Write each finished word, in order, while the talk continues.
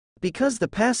Because the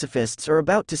pacifists are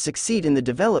about to succeed in the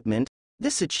development,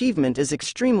 this achievement is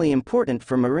extremely important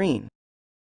for Marine.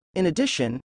 In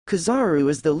addition, Kizaru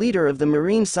is the leader of the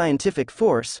Marine scientific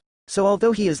force, so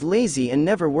although he is lazy and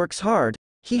never works hard,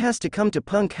 he has to come to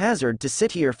Punk Hazard to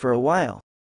sit here for a while.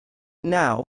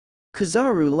 Now,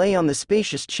 Kizaru lay on the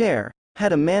spacious chair,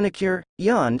 had a manicure,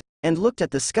 yawned, and looked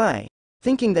at the sky,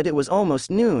 thinking that it was almost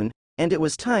noon, and it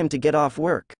was time to get off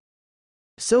work.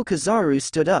 So Kizaru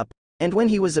stood up, and when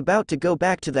he was about to go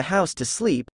back to the house to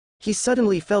sleep, he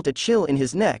suddenly felt a chill in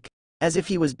his neck, as if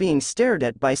he was being stared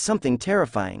at by something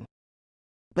terrifying.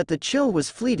 But the chill was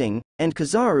fleeting, and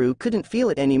Kizaru couldn't feel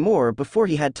it anymore before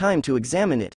he had time to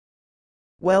examine it.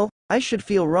 Well, I should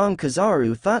feel wrong.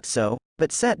 Kizaru thought so,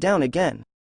 but sat down again.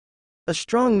 A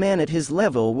strong man at his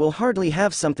level will hardly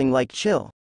have something like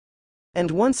chill. And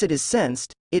once it is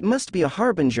sensed, it must be a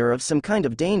harbinger of some kind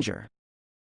of danger.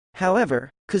 However,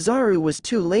 Kizaru was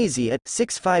too lazy at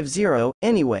 650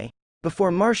 anyway.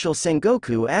 Before Marshal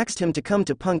Sengoku asked him to come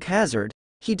to Punk Hazard,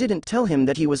 he didn't tell him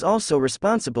that he was also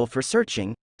responsible for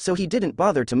searching, so he didn't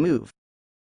bother to move.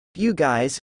 You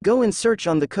guys, go and search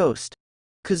on the coast.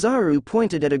 Kizaru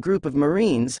pointed at a group of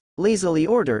Marines, lazily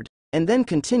ordered, and then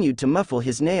continued to muffle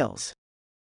his nails.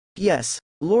 Yes,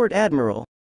 Lord Admiral.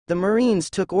 The Marines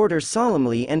took orders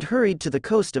solemnly and hurried to the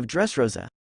coast of Dressrosa.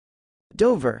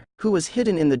 Dover, who was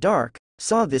hidden in the dark,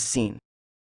 saw this scene.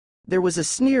 There was a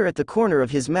sneer at the corner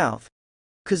of his mouth.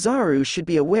 Kizaru should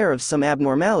be aware of some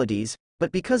abnormalities,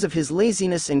 but because of his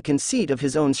laziness and conceit of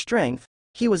his own strength,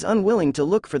 he was unwilling to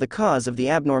look for the cause of the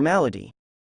abnormality.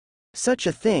 Such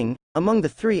a thing, among the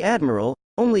three admiral,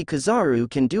 only Kizaru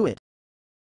can do it.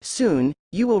 Soon,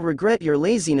 you will regret your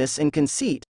laziness and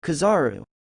conceit, Kizaru.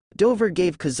 Dover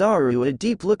gave Kizaru a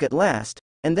deep look at last,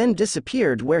 and then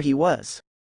disappeared where he was.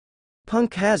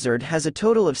 Punk Hazard has a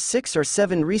total of 6 or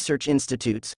 7 research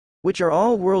institutes, which are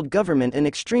all world government and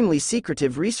extremely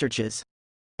secretive researches.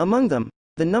 Among them,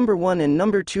 the number 1 and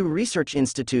number 2 research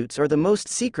institutes are the most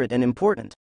secret and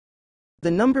important.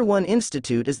 The number 1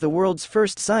 institute is the world's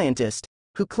first scientist,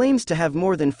 who claims to have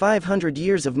more than 500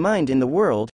 years of mind in the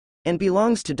world, and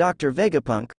belongs to Dr.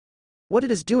 Vegapunk. What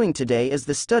it is doing today is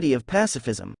the study of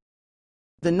pacifism.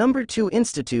 The number 2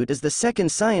 institute is the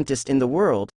second scientist in the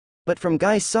world, but from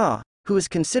Gai Sa, who is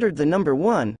considered the number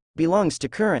 1, belongs to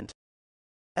Current.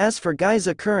 As for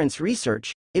Gaiza Current's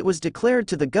research, it was declared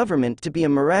to the government to be a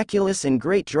miraculous and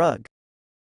great drug.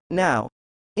 Now,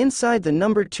 inside the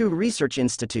number 2 research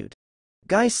institute,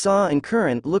 Gai Sa and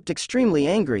Current looked extremely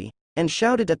angry, and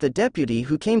shouted at the deputy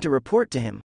who came to report to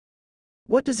him.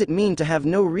 What does it mean to have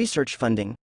no research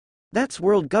funding? That's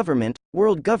world government,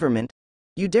 world government.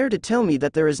 You dare to tell me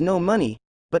that there is no money,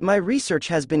 but my research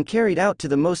has been carried out to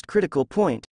the most critical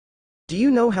point. Do you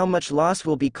know how much loss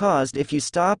will be caused if you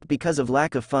stop because of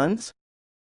lack of funds?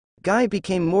 Guy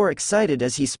became more excited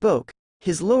as he spoke,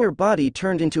 his lower body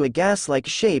turned into a gas-like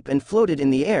shape and floated in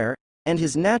the air, and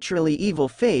his naturally evil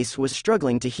face was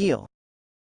struggling to heal.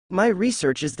 My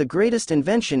research is the greatest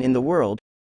invention in the world.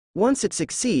 Once it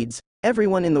succeeds,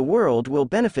 everyone in the world will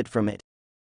benefit from it.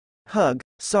 Hug,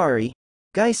 sorry.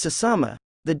 Guy Sasama,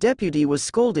 the deputy was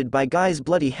scolded by Guy's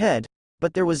bloody head,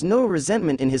 but there was no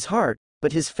resentment in his heart,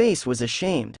 but his face was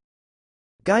ashamed.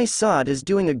 Guy Sod is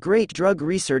doing a great drug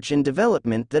research and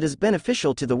development that is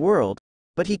beneficial to the world,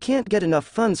 but he can't get enough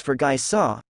funds for Guy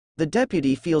Saw. The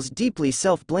deputy feels deeply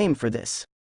self-blame for this.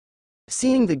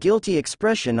 Seeing the guilty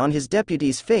expression on his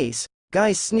deputy's face,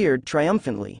 Guy sneered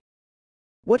triumphantly.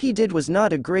 What he did was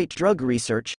not a great drug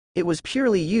research, it was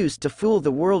purely used to fool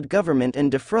the world government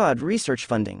and defraud research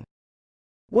funding.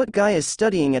 What Guy is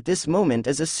studying at this moment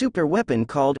is a super weapon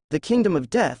called the Kingdom of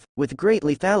Death, with great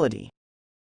lethality.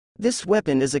 This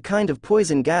weapon is a kind of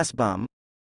poison gas bomb.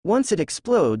 Once it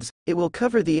explodes, it will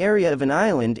cover the area of an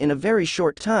island in a very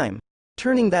short time,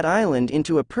 turning that island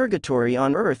into a purgatory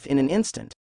on Earth in an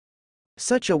instant.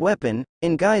 Such a weapon,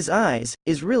 in Guy's eyes,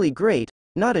 is really great,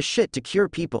 not a shit to cure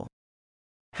people.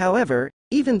 However,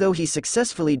 even though he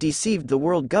successfully deceived the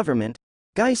world government,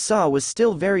 Guy Saw was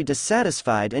still very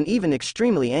dissatisfied and even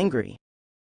extremely angry.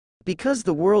 Because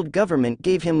the world government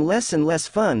gave him less and less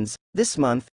funds, this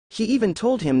month, he even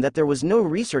told him that there was no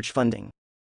research funding.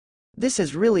 This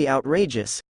is really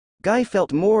outrageous. Guy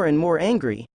felt more and more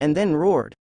angry, and then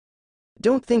roared.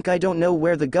 Don't think I don't know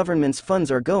where the government's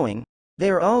funds are going. They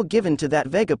are all given to that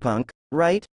Vegapunk,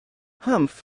 right?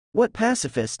 Humph, what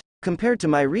pacifist, compared to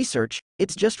my research,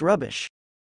 it's just rubbish.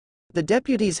 The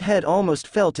deputy's head almost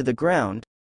fell to the ground.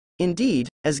 Indeed,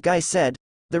 as Guy said,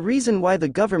 the reason why the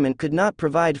government could not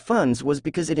provide funds was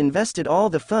because it invested all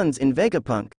the funds in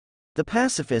Vegapunk, the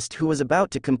pacifist who was about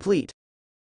to complete.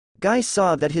 Guy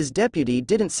saw that his deputy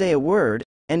didn't say a word,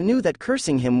 and knew that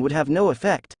cursing him would have no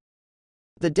effect.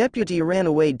 The deputy ran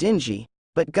away dingy,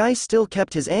 but Guy still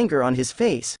kept his anger on his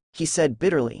face. He said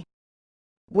bitterly.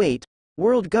 Wait,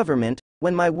 world government,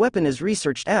 when my weapon is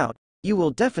researched out, you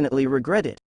will definitely regret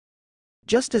it.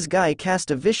 Just as Guy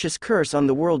cast a vicious curse on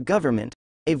the world government,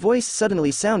 a voice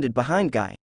suddenly sounded behind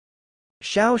Guy.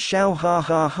 Xiao Xiao ha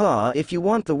ha ha, if you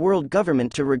want the world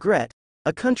government to regret,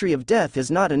 a country of death is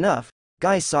not enough,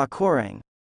 Guy saw Kuang.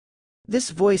 This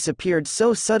voice appeared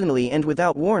so suddenly and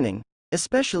without warning,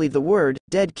 especially the word,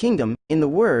 dead kingdom, in the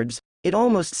words, it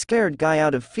almost scared Guy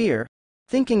out of fear,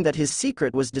 thinking that his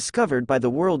secret was discovered by the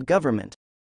world government.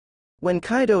 When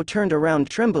Kaido turned around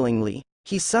tremblingly,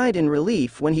 he sighed in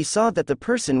relief when he saw that the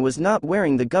person was not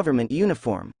wearing the government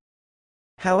uniform.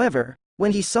 However,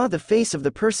 when he saw the face of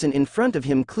the person in front of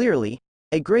him clearly,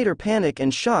 a greater panic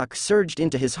and shock surged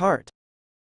into his heart.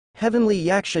 Heavenly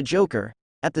Yaksha Joker,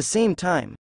 at the same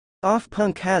time. Off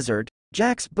Punk Hazard,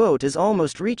 Jack's boat is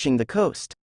almost reaching the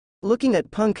coast. Looking at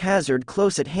Punk Hazard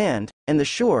close at hand, and the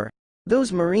shore,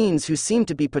 those marines who seemed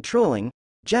to be patrolling,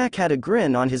 Jack had a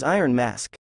grin on his iron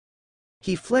mask.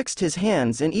 He flexed his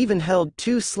hands and even held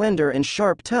two slender and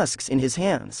sharp tusks in his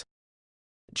hands.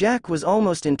 Jack was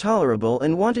almost intolerable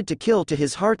and wanted to kill to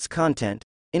his heart's content,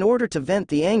 in order to vent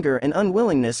the anger and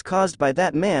unwillingness caused by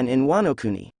that man in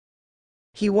Wano-kuni.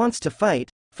 He wants to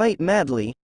fight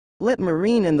madly, let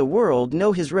Marine and the world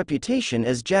know his reputation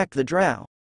as Jack the Drow.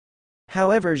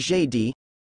 However,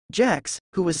 Jax,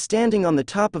 who was standing on the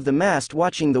top of the mast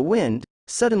watching the wind,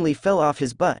 suddenly fell off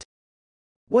his butt.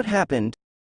 What happened?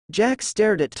 Jack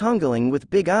stared at Tongling with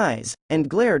big eyes, and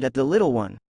glared at the little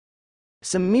one.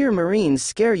 Some mere marines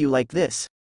scare you like this?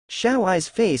 Xiao's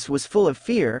face was full of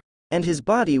fear, and his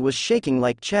body was shaking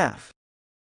like chaff.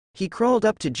 He crawled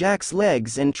up to Jack's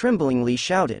legs and tremblingly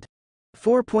shouted.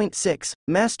 4.6,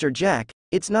 Master Jack,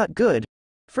 it's not good.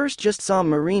 First just saw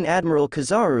Marine Admiral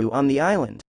Kizaru on the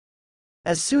island.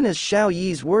 As soon as Xiao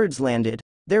Yi's words landed,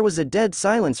 there was a dead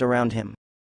silence around him.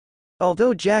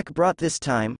 Although Jack brought this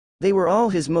time, they were all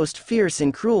his most fierce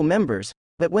and cruel members,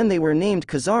 but when they were named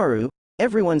Kizaru,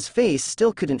 everyone's face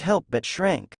still couldn't help but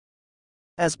shrank.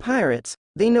 As pirates,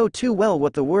 they know too well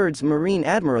what the words Marine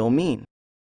Admiral mean.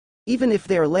 Even if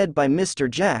they are led by Mr.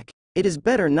 Jack, it is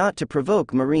better not to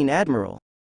provoke Marine Admiral.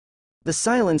 The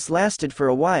silence lasted for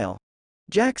a while.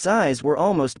 Jack's eyes were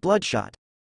almost bloodshot.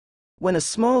 When a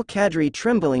small cadre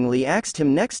tremblingly asked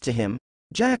him next to him,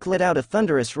 Jack let out a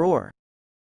thunderous roar.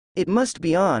 It must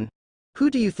be on. Who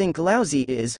do you think Lousy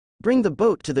is? Bring the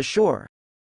boat to the shore.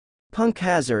 Punk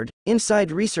Hazard,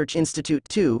 Inside Research Institute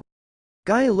 2.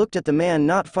 Guy looked at the man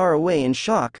not far away in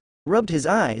shock, rubbed his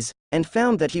eyes, and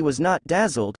found that he was not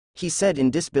dazzled. He said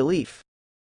in disbelief.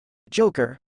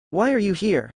 Joker, why are you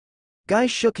here? Guy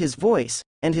shook his voice,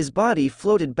 and his body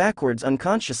floated backwards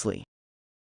unconsciously.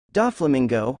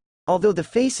 Doflamingo, although the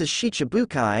face is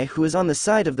Shicibukai who is on the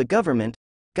side of the government,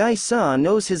 Guy-sa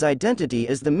knows his identity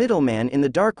as the middleman in the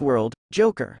dark world,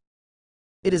 Joker.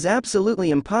 It is absolutely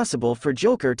impossible for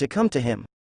Joker to come to him.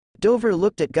 Dover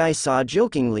looked at Guy-sa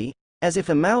jokingly, as if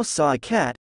a mouse saw a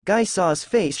cat. Guy-sa's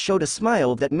face showed a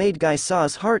smile that made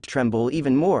Guy-sa's heart tremble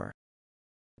even more.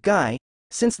 Guy,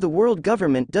 since the world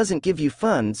government doesn't give you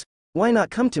funds, why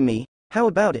not come to me? How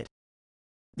about it?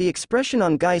 The expression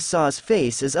on Guy-sa's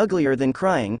face is uglier than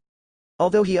crying.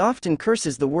 Although he often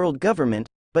curses the world government,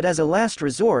 but as a last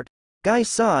resort,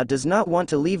 Guy-sa does not want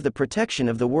to leave the protection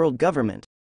of the world government.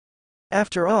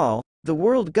 After all, the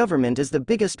world government is the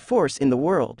biggest force in the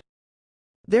world.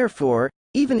 Therefore,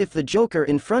 even if the Joker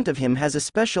in front of him has a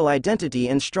special identity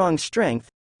and strong strength,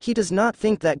 he does not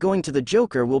think that going to the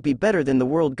Joker will be better than the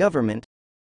world government.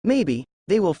 Maybe,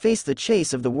 they will face the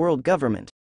chase of the world government.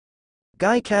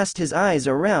 Guy cast his eyes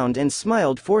around and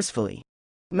smiled forcefully.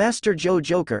 Master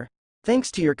Joker,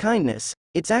 thanks to your kindness,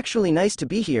 it's actually nice to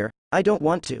be here. I don't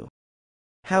want to.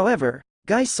 However,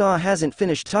 Guy-sa hasn't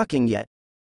finished talking yet.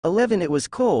 11 It was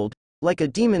cold, like a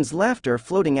demon's laughter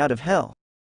floating out of hell.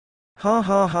 Ha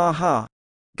ha ha ha.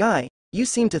 Guy, you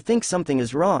seem to think something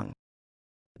is wrong.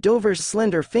 Dover's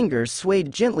slender fingers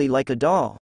swayed gently like a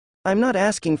doll. I'm not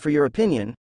asking for your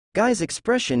opinion. Guy's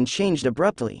expression changed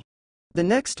abruptly. The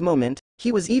next moment,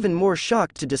 he was even more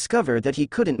shocked to discover that he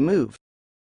couldn't move.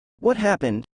 What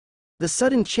happened? The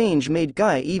sudden change made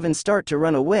Guy even start to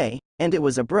run away, and it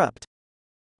was abrupt.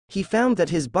 He found that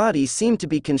his body seemed to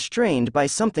be constrained by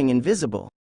something invisible.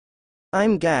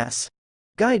 I'm gas.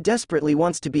 Guy desperately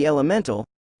wants to be elemental,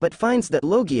 but finds that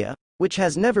Logia, which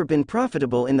has never been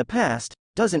profitable in the past,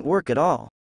 doesn't work at all.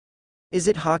 Is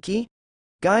it hockey?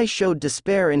 Guy showed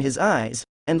despair in his eyes,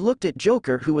 and looked at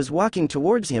Joker who was walking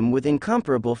towards him with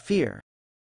incomparable fear.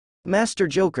 Master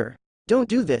Joker, don't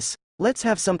do this, Let's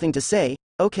have something to say,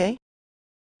 okay?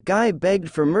 Guy begged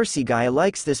for mercy. Guy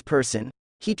likes this person.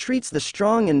 He treats the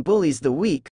strong and bullies the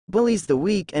weak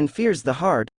and fears the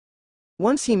hard.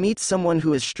 Once he meets someone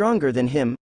who is stronger than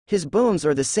him, his bones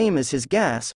are the same as his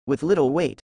gas, with little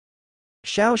weight.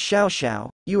 Xiao,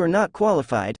 you are not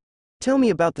qualified. Tell me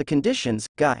about the conditions,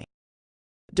 Guy.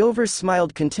 Dover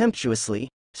smiled contemptuously,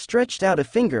 stretched out a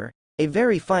finger, a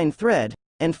very fine thread,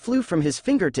 and flew from his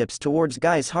fingertips towards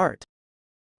Guy's heart.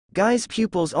 Guy's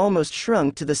pupils almost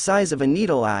shrunk to the size of a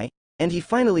needle eye, and he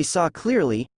finally saw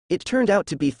clearly. It turned out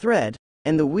to be thread,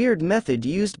 and the weird method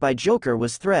used by Joker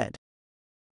was thread.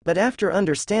 But after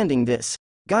understanding this,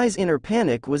 Guy's inner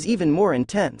panic was even more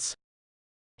intense.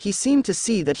 He seemed to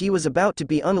see that he was about to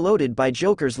be unloaded by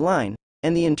Joker's line,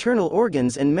 and the internal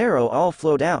organs and marrow all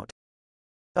flowed out.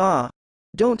 Ah!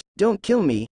 Don't kill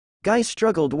me! Guy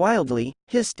struggled wildly,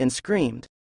 hissed and screamed.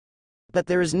 But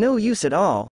there is no use at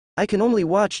all. I can only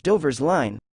watch Dover's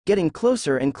line, getting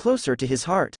closer and closer to his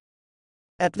heart.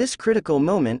 At this critical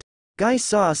moment, Guy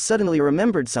suddenly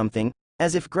remembered something,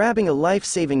 as if grabbing a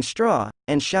life-saving straw,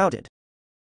 and shouted.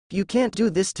 You can't do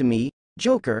this to me,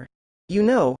 Joker. You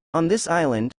know, on this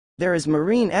island, there is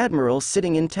Marine Admiral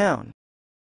sitting in town.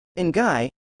 And Guy,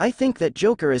 I think that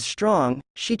Joker is strong,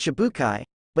 Shicibukai,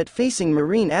 but facing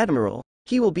Marine Admiral,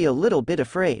 he will be a little bit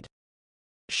afraid.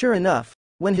 Sure enough,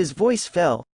 when his voice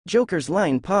fell, Joker's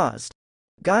line paused.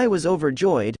 Guy was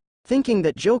overjoyed, thinking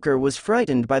that Joker was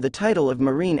frightened by the title of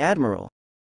Marine Admiral.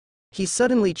 He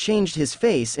suddenly changed his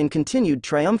face and continued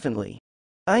triumphantly.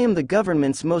 I am the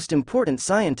government's most important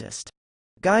scientist.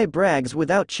 Guy brags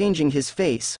without changing his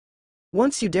face.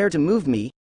 Once you dare to move me,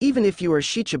 even if you are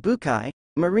Shicibukai,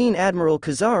 Marine Admiral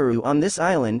Kizaru on this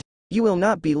island, you will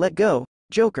not be let go,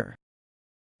 Joker.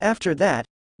 After that,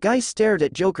 Guy stared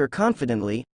at Joker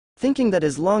confidently, thinking that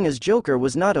as long as Joker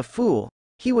was not a fool,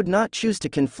 he would not choose to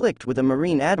conflict with a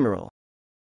Marine Admiral.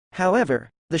 However,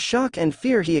 the shock and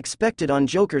fear he expected on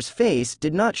Joker's face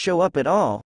did not show up at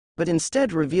all, but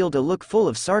instead revealed a look full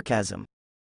of sarcasm.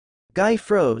 Guy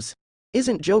froze.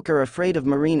 Isn't Joker afraid of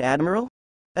Marine Admiral?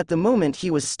 At the moment he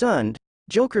was stunned,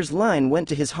 Joker's line went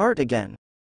to his heart again.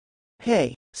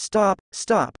 Hey, stop.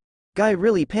 Guy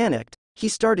really panicked, he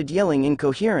started yelling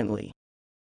incoherently.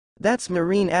 That's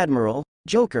Marine Admiral,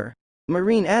 Joker.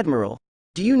 Marine Admiral.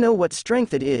 Do you know what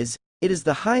strength it is? It is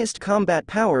the highest combat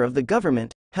power of the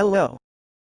government. Hello.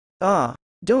 Ah,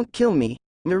 don't kill me.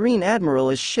 Marine Admiral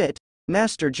is shit.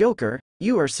 Master Joker,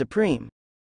 you are supreme.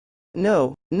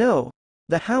 No.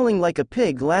 The howling like a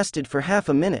pig lasted for half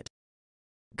a minute.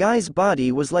 Guy's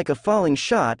body was like a falling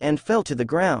shot and fell to the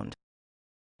ground.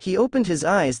 He opened his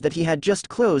eyes that he had just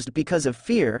closed because of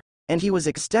fear, and he was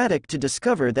ecstatic to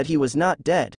discover that he was not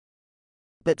dead.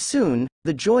 But soon,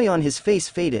 the joy on his face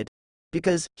faded,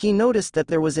 because he noticed that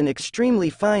there was an extremely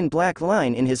fine black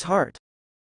line in his heart.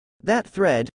 That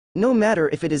thread, no matter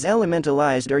if it is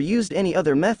elementalized or used any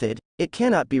other method, it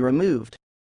cannot be removed.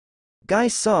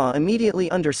 Guy immediately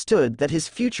understood that his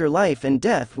future life and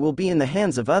death will be in the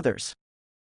hands of others.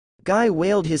 Guy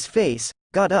veiled his face,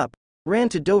 got up, ran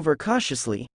to Dover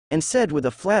cautiously, and said with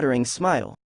a flattering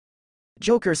smile.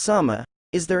 Joker-sama,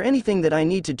 is there anything that I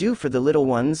need to do for the little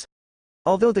ones?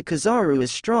 Although the Kizaru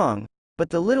is strong, but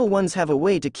the little ones have a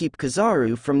way to keep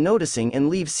Kizaru from noticing and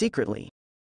leave secretly.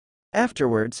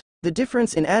 Afterwards, the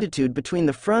difference in attitude between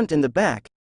the front and the back,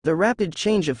 the rapid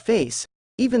change of face,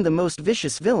 even the most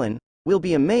vicious villain, will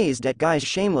be amazed at Guy's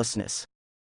shamelessness.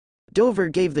 Dover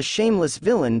gave the shameless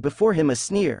villain before him a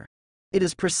sneer. It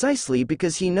is precisely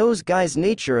because he knows Guy's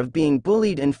nature of being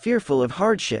bullied and fearful of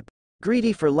hardship,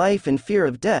 greedy for life and fear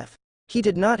of death, he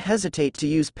did not hesitate to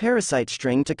use parasite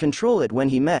string to control it when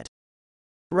he met.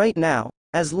 Right now,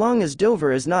 as long as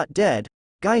Dover is not dead,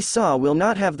 Guy will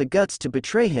not have the guts to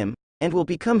betray him, and will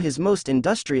become his most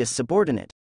industrious subordinate.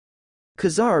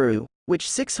 Kizaru, which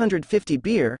 650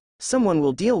 beer, someone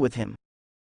will deal with him.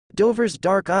 Dover's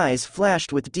dark eyes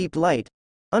flashed with deep light.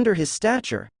 Under his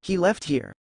stature, he left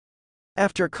here.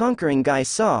 After conquering Guy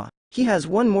he has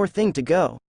one more thing to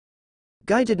go.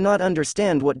 Guy did not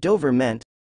understand what Dover meant.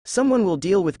 Someone will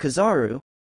deal with Kizaru?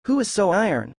 Who is so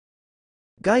iron?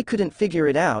 Guy couldn't figure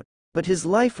it out, but his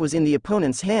life was in the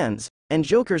opponent's hands, and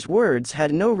Joker's words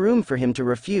had no room for him to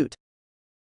refute.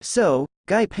 So,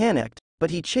 Guy panicked,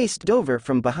 but he chased Dover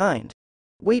from behind.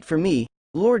 Wait for me,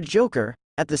 Lord Joker.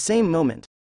 At the same moment,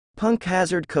 Punk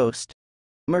Hazard Coast.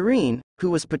 Marine,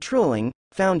 who was patrolling,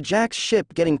 found Jack's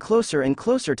ship getting closer and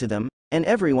closer to them, and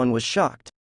everyone was shocked.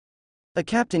 A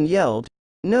captain yelled,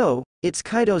 "No, it's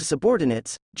Kaido's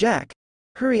subordinates, Jack.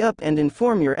 Hurry up and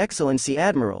inform your excellency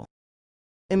Admiral."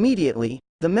 Immediately,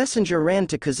 the messenger ran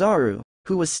to Kizaru,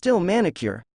 who was still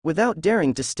manicure, without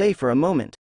daring to stay for a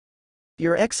moment.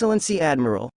 Your Excellency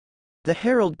Admiral. The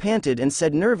herald panted and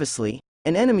said nervously,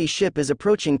 an enemy ship is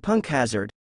approaching Punk Hazard.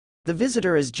 The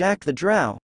visitor is Jack the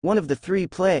Drow, one of the 3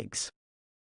 plagues.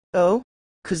 Oh?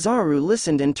 Kozaru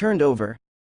listened and turned over.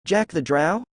 Jack the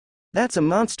Drow? That's a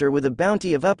monster with a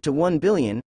bounty of up to 1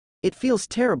 billion. It feels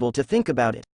terrible to think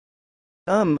about it.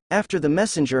 After the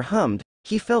messenger hummed,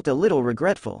 he felt a little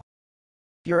regretful.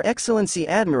 Your Excellency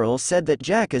Admiral said that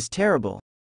Jack is terrible.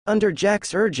 Under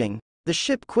Jack's urging, the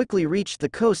ship quickly reached the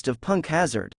coast of Punk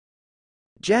Hazard.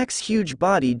 Jack's huge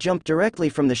body jumped directly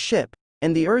from the ship,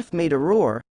 and the earth made a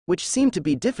roar, which seemed to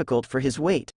be difficult for his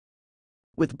weight.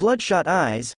 With bloodshot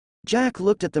eyes, Jack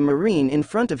looked at the marine in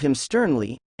front of him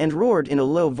sternly, and roared in a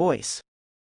low voice.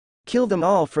 Kill them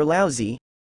all for lousy.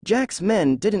 Jack's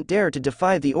men didn't dare to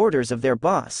defy the orders of their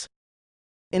boss.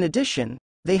 In addition,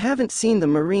 they haven't seen the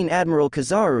Marine Admiral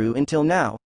Kozaru until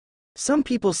now. Some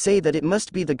people say that it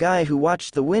must be the guy who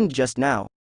watched the wind just now.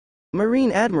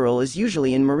 Marine Admiral is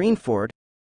usually in Marineford.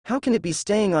 How can it be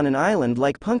staying on an island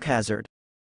like Punk Hazard?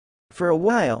 For a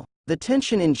while, the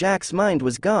tension in Jack's mind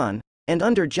was gone, and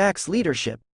under Jack's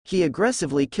leadership, he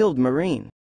aggressively killed Marine.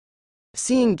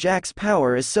 Seeing Jack's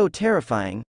power is so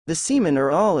terrifying, the seamen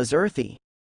are all as earthy.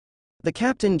 The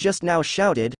captain just now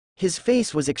shouted, his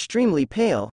face was extremely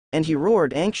pale, and he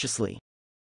roared anxiously.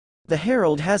 The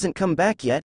herald hasn't come back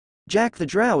yet. Jack the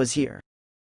Drow is here.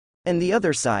 And the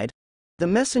other side, the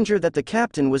messenger that the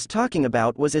captain was talking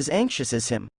about was as anxious as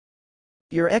him.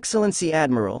 Your Excellency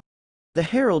Admiral. The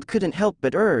herald couldn't help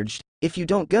but urged, if you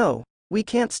don't go, we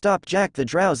can't stop Jack the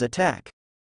Drow's attack.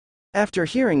 After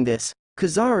hearing this,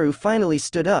 Kozaru finally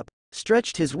stood up,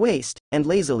 stretched his waist, and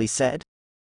lazily said,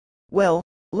 well,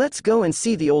 let's go and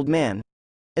see the old man.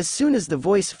 As soon as the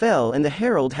voice fell and the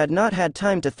herald had not had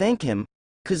time to thank him,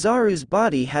 Kozaru's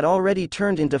body had already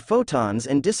turned into photons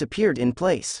and disappeared in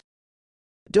place.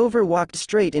 Dover walked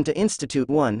straight into Institute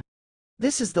 1.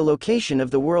 This is the location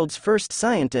of the world's first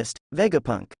scientist,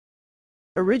 Vegapunk.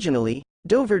 Originally,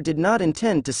 Dover did not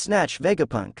intend to snatch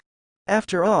Vegapunk.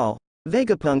 After all,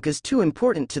 Vegapunk is too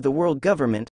important to the world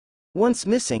government. Once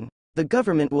missing, the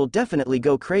government will definitely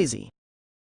go crazy.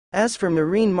 As for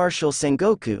Marine Marshal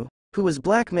Sengoku, who was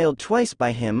blackmailed twice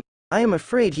by him, I am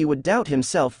afraid he would doubt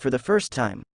himself for the first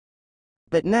time.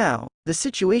 But now, the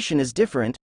situation is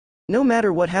different. No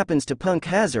matter what happens to Punk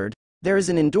Hazard, there is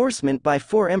an endorsement by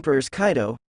 4 Emperors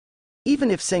Kaido. Even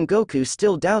if Sengoku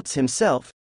still doubts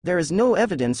himself, there is no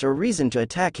evidence or reason to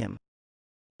attack him.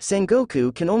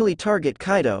 Sengoku can only target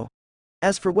Kaido.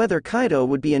 As for whether Kaido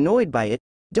would be annoyed by it,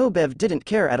 Dobev didn't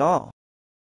care at all.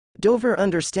 Dover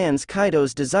understands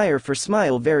Kaido's desire for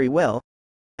Smile very well.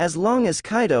 As long as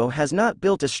Kaido has not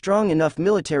built a strong enough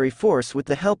military force with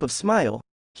the help of Smile,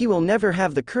 he will never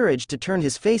have the courage to turn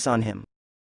his face on him.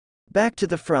 Back to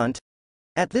the front.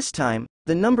 At this time,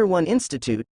 the No. 1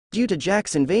 Institute, due to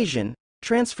Jack's invasion,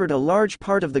 transferred a large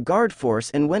part of the guard force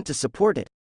and went to support it.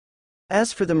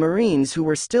 As for the Marines who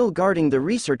were still guarding the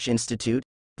Research Institute,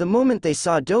 the moment they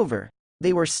saw Dover,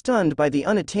 they were stunned by the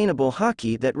unattainable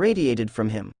haki that radiated from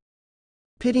him.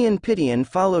 Pidian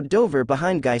followed Dover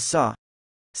behind Guy Saw.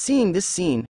 Seeing this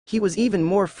scene, he was even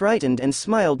more frightened and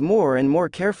smiled more and more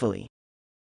carefully.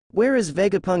 Where is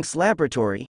Vegapunk's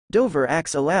laboratory? Dover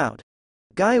asked aloud.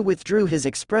 Guy withdrew his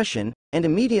expression, and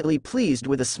immediately pleased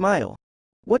with a smile.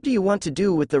 What do you want to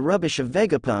do with the rubbish of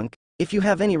Vegapunk? If you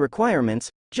have any requirements,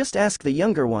 just ask the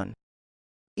younger one.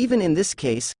 Even in this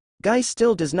case, Guy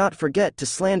still does not forget to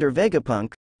slander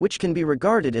Vegapunk, which can be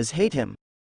regarded as hate him.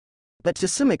 But to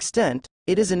some extent,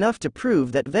 it is enough to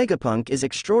prove that Vegapunk is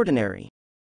extraordinary.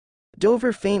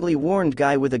 Dover faintly warned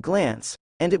Guy with a glance,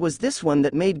 and it was this one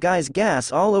that made Guy's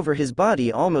gas all over his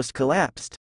body almost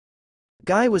collapsed.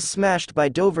 Guy was smashed by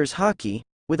Dover's haki,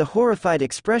 with a horrified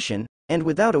expression, and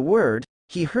without a word,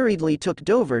 he hurriedly took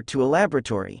Dover to a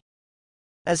laboratory.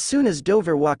 As soon as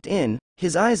Dover walked in,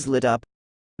 his eyes lit up.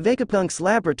 Vegapunk's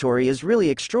laboratory is really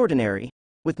extraordinary,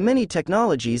 with many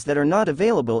technologies that are not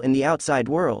available in the outside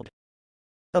world.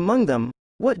 Among them,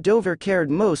 what Dover cared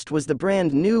most was the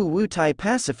brand new Wutai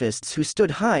pacifists who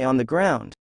stood high on the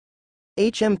ground.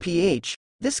 HMPH,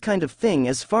 this kind of thing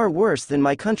is far worse than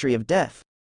my country of death.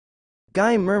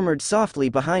 Guy murmured softly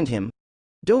behind him.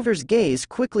 Dover's gaze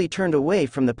quickly turned away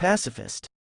from the pacifist.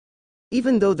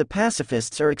 Even though the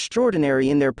pacifists are extraordinary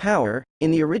in their power,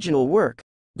 in the original work,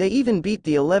 they even beat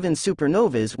the 11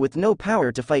 supernovas with no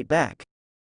power to fight back.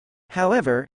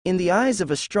 However, in the eyes of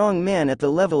a strong man at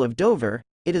the level of Dover,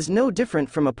 it is no different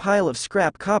from a pile of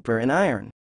scrap copper and iron.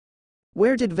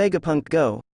 Where did Vegapunk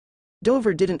go?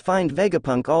 Dover didn't find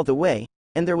Vegapunk all the way,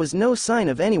 and there was no sign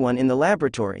of anyone in the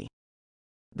laboratory.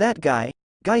 That guy,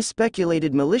 Guy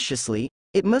speculated maliciously,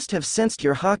 "It must have sensed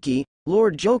your haki,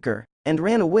 Lord Joker," and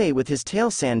ran away with his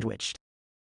tail sandwiched.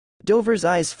 Dover's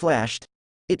eyes flashed.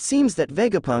 It seems that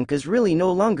Vegapunk is really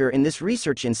no longer in this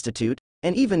research institute,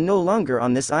 and even no longer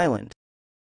on this island.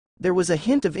 There was a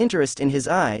hint of interest in his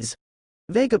eyes.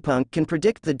 Vegapunk can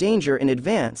predict the danger in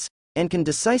advance, and can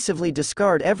decisively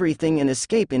discard everything and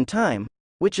escape in time,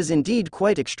 which is indeed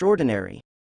quite extraordinary.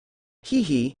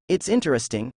 Hee, it's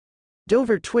interesting.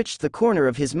 Dover twitched the corner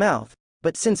of his mouth,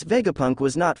 but since Vegapunk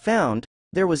was not found,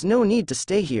 there was no need to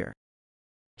stay here.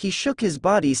 He shook his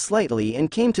body slightly and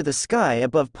came to the sky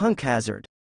above Punk Hazard.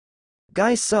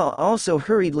 Guy Saw also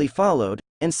hurriedly followed,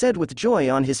 and said with joy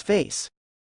on his face,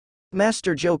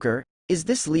 "Master Joker, is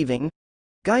this leaving?"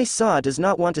 Guy Saw does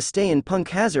not want to stay in Punk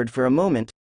Hazard for a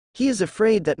moment. He is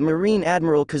afraid that Marine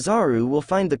Admiral Kizaru will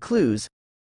find the clues.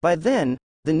 By then,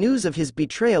 the news of his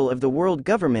betrayal of the world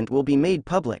government will be made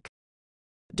public.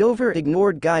 Dover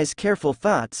ignored Guy's careful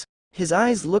thoughts. His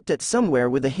eyes looked at somewhere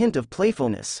with a hint of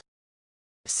playfulness.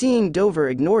 Seeing Dover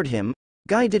ignored him,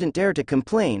 Guy didn't dare to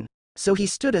complain, so he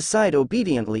stood aside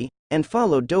obediently, and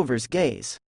followed Dover's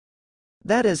gaze.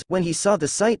 That is, when he saw the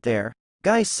sight there,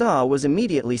 Guy Saw was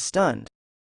immediately stunned.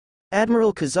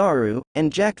 Admiral Kizaru,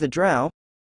 and Jack the Drow?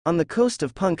 On the coast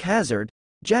of Punk Hazard,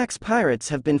 Jack's pirates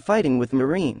have been fighting with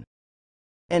Marine.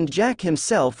 And Jack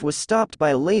himself was stopped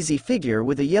by a lazy figure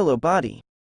with a yellow body.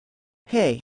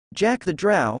 Hey, Jack the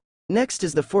Drow, next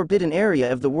is the forbidden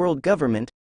area of the world government.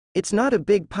 It's not a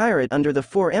big pirate under the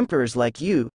 4 emperors like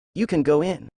you can go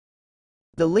in.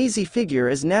 The lazy figure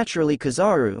is naturally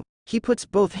Kizaru. He puts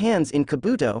both hands in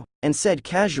kabuto, and said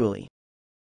casually.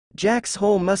 Jack's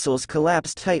whole muscles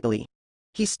collapsed tightly.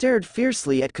 He stared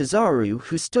fiercely at Kizaru,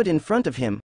 who stood in front of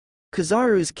him.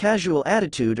 Kizaru's casual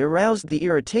attitude aroused the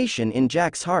irritation in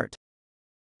Jack's heart.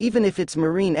 Even if it's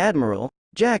Marine Admiral,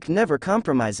 Jack never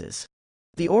compromises.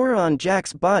 The aura on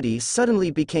Jack's body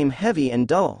suddenly became heavy and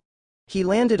dull. He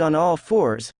landed on all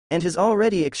fours, and his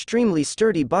already extremely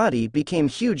sturdy body became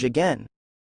huge again.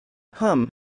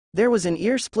 There was an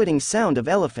ear-splitting sound of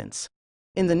elephants.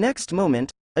 In the next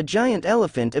moment, a giant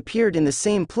elephant appeared in the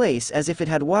same place as if it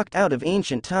had walked out of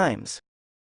ancient times.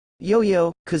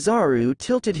 Yo-yo, Kizaru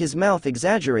tilted his mouth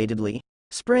exaggeratedly,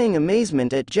 spraying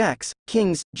amazement at Jack's,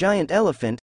 King's, giant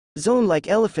elephant, zone-like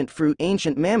elephant fruit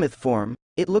ancient mammoth form.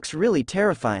 It looks really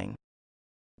terrifying.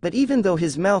 But even though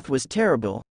his mouth was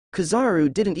terrible,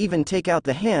 Kizaru didn't even take out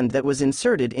the hand that was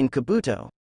inserted in kabuto.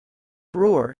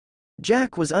 Roar.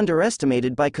 Jack was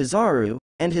underestimated by Kizaru,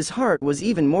 and his heart was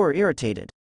even more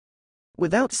irritated.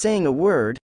 Without saying a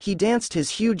word, he danced his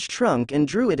huge trunk and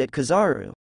drew it at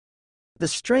Kizaru. The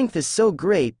strength is so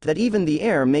great that even the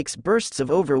air makes bursts of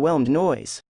overwhelmed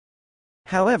noise.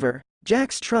 However,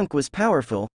 Jack's trunk was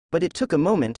powerful, but it took a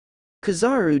moment.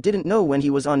 Kizaru didn't know when he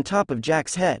was on top of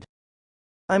Jack's head.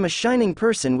 I'm a shining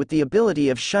person with the ability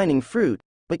of shining fruit,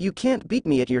 but you can't beat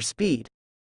me at your speed.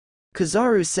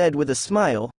 Kizaru said with a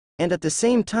smile, and at the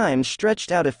same time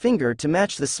stretched out a finger to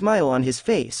match the smile on his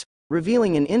face,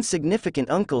 revealing an insignificant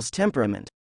uncle's temperament.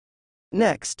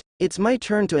 Next, it's my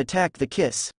turn to attack the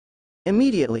kiss.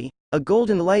 Immediately, a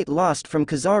golden light lost from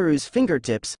Kizaru's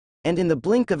fingertips, and in the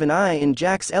blink of an eye in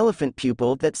Jack's elephant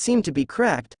pupil that seemed to be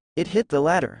cracked, it hit the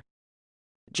latter.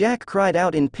 Jack cried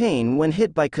out in pain when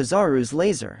hit by Kizaru's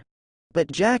laser.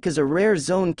 But Jack is a rare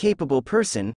zone-capable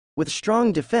person, with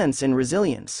strong defense and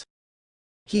resilience.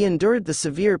 He endured the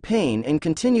severe pain and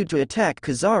continued to attack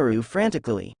Kizaru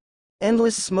frantically.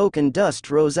 Endless smoke and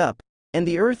dust rose up, and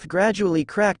the earth gradually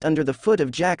cracked under the foot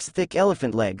of Jack's thick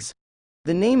elephant legs.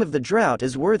 The name of the drought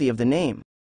is worthy of the name.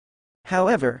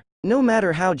 However, no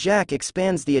matter how Jack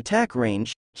expands the attack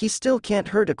range, he still can't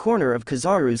hurt a corner of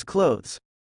Kizaru's clothes.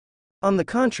 On the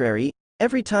contrary,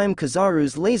 every time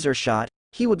Kizaru's laser shot,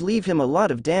 he would leave him a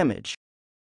lot of damage.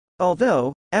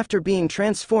 Although, after being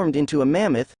transformed into a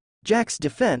mammoth, Jack's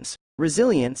defense,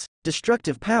 resilience,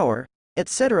 destructive power,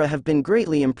 etc. have been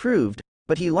greatly improved,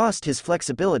 but he lost his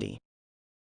flexibility.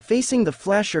 Facing the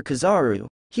flasher Kizaru,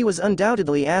 he was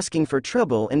undoubtedly asking for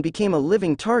trouble and became a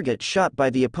living target shot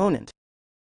by the opponent.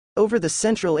 Over the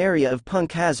central area of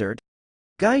Punk Hazard,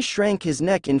 Guy shrank his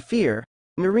neck in fear.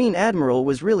 Marine Admiral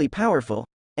was really powerful,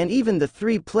 and even the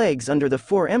 3 plagues under the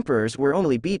 4 emperors were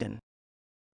only beaten.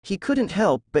 He couldn't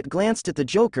help but glanced at the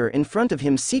Joker in front of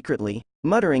him secretly,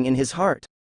 muttering in his heart.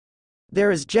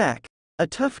 There is Jack, a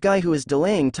tough guy who is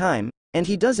delaying time, and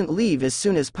he doesn't leave as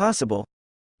soon as possible.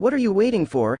 What are you waiting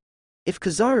for? If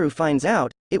Kizaru finds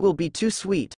out, it will be too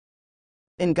sweet.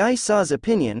 In Guy Saw's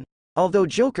opinion, although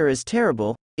Joker is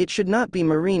terrible, it should not be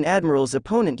Marine Admiral's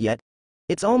opponent yet.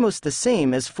 It's almost the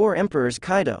same as 4 Emperors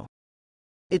Kaido.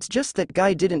 It's just that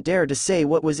Guy didn't dare to say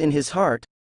what was in his heart.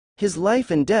 His life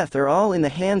and death are all in the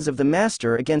hands of the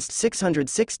master against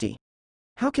 660.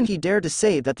 How can he dare to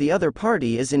say that the other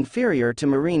party is inferior to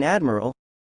Marine Admiral?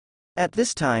 At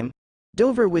this time,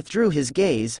 Dover withdrew his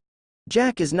gaze.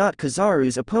 Jack is not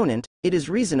Kizaru's opponent, it is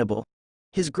reasonable.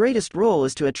 His greatest role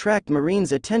is to attract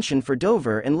Marine's attention for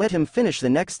Dover and let him finish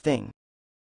the next thing.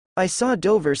 I saw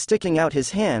Dover sticking out his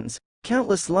hands,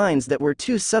 countless lines that were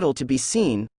too subtle to be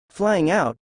seen, flying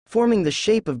out, forming the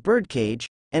shape of birdcage,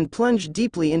 and plunged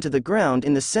deeply into the ground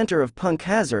in the center of Punk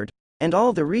Hazard, and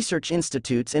all the research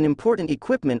institutes and important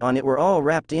equipment on it were all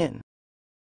wrapped in.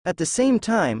 At the same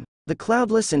time, the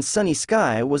cloudless and sunny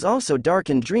sky was also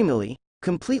darkened dreamily,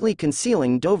 completely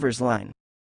concealing Dover's line.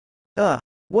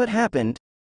 What happened?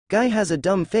 Guy has a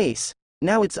dumb face.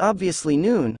 Now it's obviously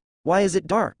noon, why is it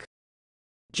dark?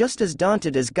 Just as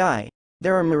daunted as Guy,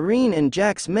 there are Marine and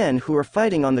Jack's men who are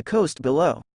fighting on the coast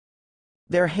below.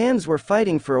 Their hands were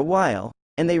fighting for a while,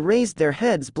 and they raised their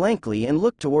heads blankly and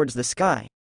looked towards the sky.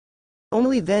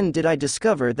 Only then did I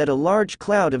discover that a large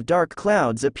cloud of dark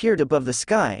clouds appeared above the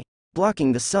sky,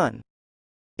 blocking the sun.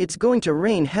 It's going to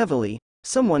rain heavily,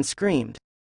 someone screamed.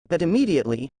 But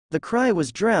immediately, the cry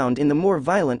was drowned in the more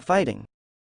violent fighting.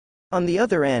 On the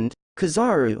other end,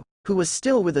 Kizaru, who was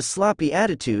still with a sloppy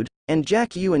attitude, and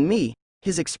Jack, you and me,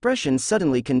 his expression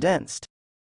suddenly condensed.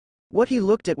 What he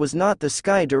looked at was not the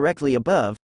sky directly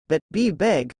above, but,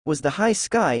 was the high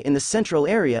sky in the central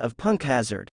area of Punk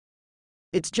Hazard.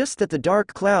 It's just that the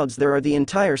dark clouds there are the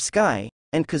entire sky,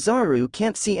 and Kizaru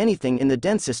can't see anything in the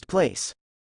densest place.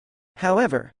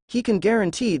 However, he can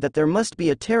guarantee that there must be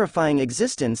a terrifying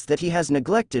existence that he has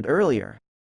neglected earlier.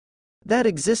 That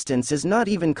existence is not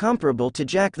even comparable to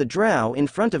Jack the Drow in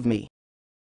front of me.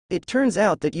 It turns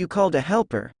out that you called a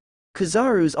helper.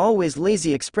 Kizaru's always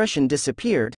lazy expression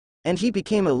disappeared, and he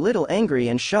became a little angry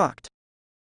and shocked.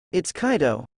 It's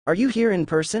Kaido, are you here in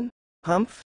person?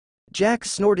 Humph? Jack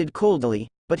snorted coldly,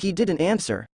 but he didn't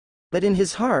answer. But in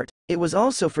his heart, it was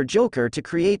also for Joker to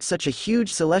create such a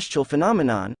huge celestial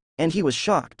phenomenon, and he was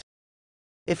shocked.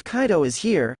 If Kaido is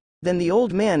here, then the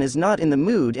old man is not in the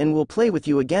mood and will play with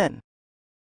you again.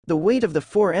 The weight of the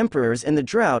four emperors and the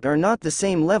drought are not the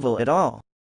same level at all.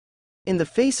 In the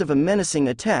face of a menacing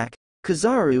attack,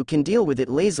 Kizaru can deal with it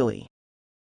lazily.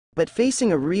 But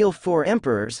facing a real four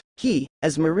emperors, he,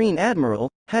 as Marine Admiral,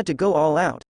 had to go all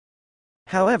out.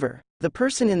 However, the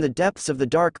person in the depths of the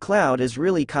dark cloud is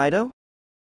really Kaido?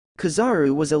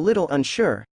 Kizaru was a little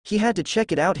unsure, he had to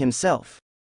check it out himself.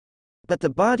 But the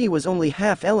body was only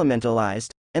half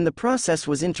elementalized, and the process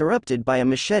was interrupted by a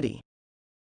machete.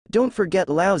 Don't forget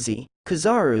lousy,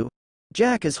 Kizaru.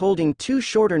 Jack is holding two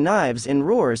shorter knives and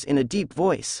roars in a deep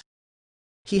voice.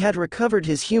 He had recovered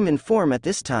his human form at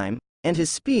this time, and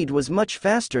his speed was much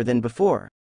faster than before.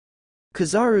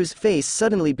 Kizaru's face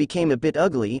suddenly became a bit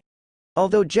ugly.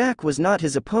 Although Jack was not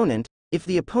his opponent, if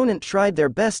the opponent tried their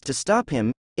best to stop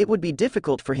him, it would be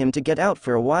difficult for him to get out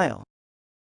for a while.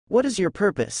 What is your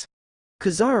purpose?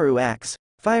 Kizaru asks,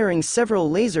 firing several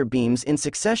laser beams in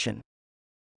succession.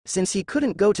 Since he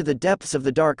couldn't go to the depths of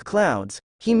the dark clouds,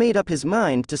 he made up his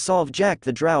mind to solve Jack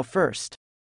the Drow first.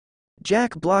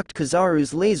 Jack blocked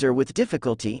Kizaru's laser with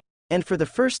difficulty, and for the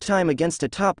first time against a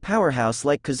top powerhouse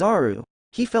like Kizaru,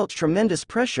 he felt tremendous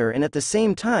pressure and at the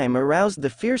same time aroused the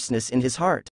fierceness in his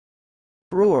heart.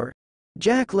 Roar!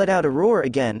 Jack let out a roar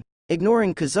again,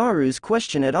 ignoring Kizaru's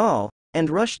question at all, and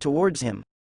rushed towards him.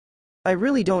 I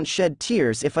really don't shed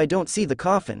tears if I don't see the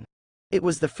coffin. It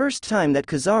was the first time that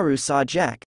Kizaru saw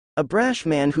Jack, a brash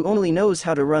man who only knows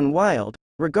how to run wild,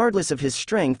 regardless of his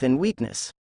strength and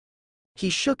weakness. He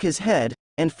shook his head,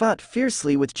 and fought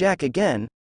fiercely with Jack again,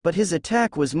 but his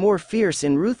attack was more fierce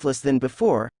and ruthless than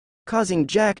before, causing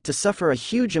Jack to suffer a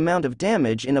huge amount of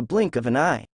damage in a blink of an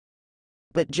eye.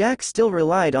 But Jack still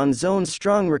relied on Zone's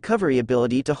strong recovery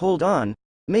ability to hold on,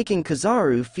 making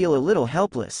Kizaru feel a little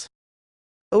helpless.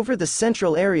 Over the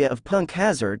central area of Punk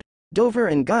Hazard, Dover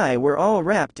and Guy were all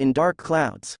wrapped in dark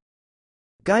clouds.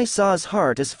 Guy Saw's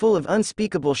heart is full of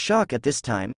unspeakable shock at this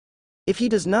time. If he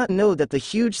does not know that the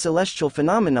huge celestial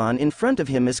phenomenon in front of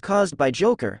him is caused by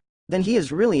Joker, then he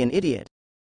is really an idiot.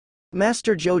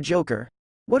 Master Joker,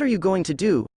 what are you going to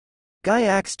do? Guy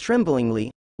asked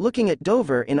tremblingly, looking at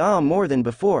Dover in awe more than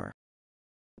before.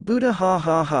 Buddha ha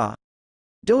ha ha.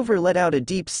 Dover let out a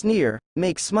deep sneer,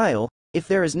 make smile, if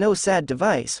there is no sad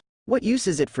device, what use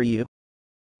is it for you?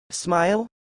 Smile?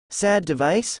 Sad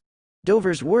device?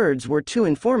 Dover's words were too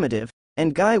informative,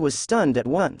 and Guy was stunned at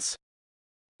once.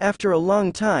 After a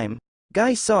long time,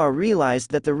 Guy Saw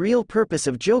realized that the real purpose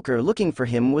of Joker looking for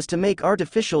him was to make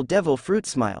artificial devil fruit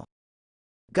smile.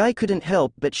 Guy couldn't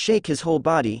help but shake his whole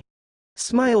body.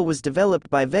 Smile was developed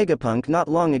by Vegapunk not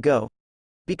long ago.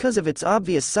 because of its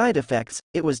obvious side effects,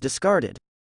 it was discarded.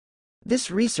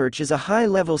 This research is a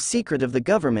high-level secret of the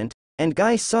government, and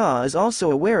Guy Saw is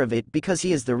also aware of it because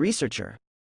he is the researcher.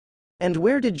 And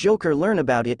where did Joker learn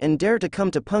about it and dare to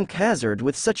come to Punk Hazard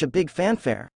with such a big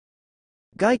fanfare?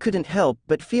 Guy couldn't help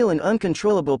but feel an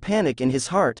uncontrollable panic in his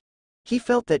heart. He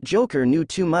felt that Joker knew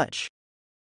too much.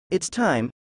 It's time.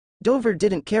 Dover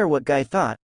didn't care what Guy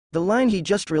thought. The line he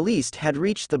just released had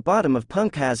reached the bottom of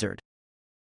Punk Hazard.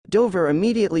 Dover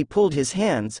immediately pulled his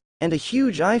hands, and a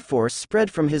huge I-force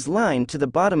spread from his line to the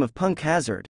bottom of Punk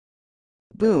Hazard.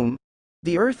 Boom!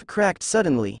 The earth cracked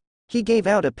suddenly. He gave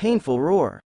out a painful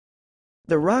roar.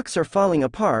 The rocks are falling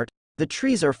apart, the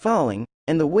trees are falling,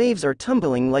 and the waves are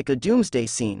tumbling like a doomsday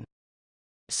scene.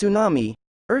 Tsunami,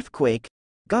 earthquake,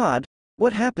 God,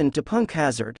 what happened to Punk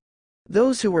Hazard?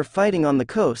 Those who were fighting on the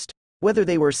coast, whether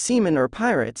they were seamen or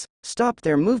pirates, stopped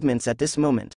their movements at this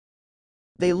moment.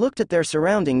 They looked at their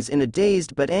surroundings in a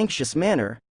dazed but anxious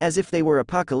manner, as if they were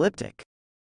apocalyptic.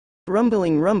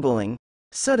 Rumbling.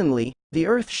 Suddenly, the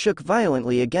earth shook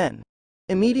violently again.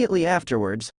 Immediately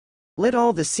afterwards, let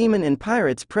all the seamen and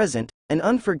pirates present, an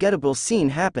unforgettable scene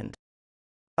happened.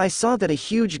 I saw that a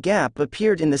huge gap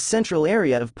appeared in the central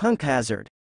area of Punk Hazard.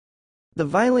 The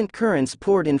violent currents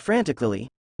poured in frantically,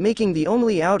 making the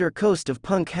only outer coast of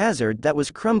Punk Hazard that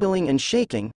was crumbling and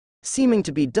shaking, seeming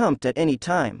to be dumped at any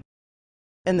time.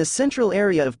 And the central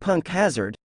area of Punk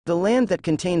Hazard, the land that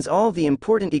contains all the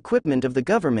important equipment of the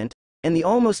government, and the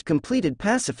almost completed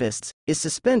pacifists, is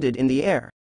suspended in the air.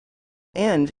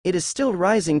 And it is still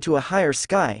rising to a higher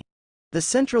sky. The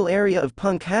central area of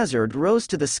Punk Hazard rose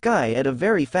to the sky at a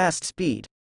very fast speed.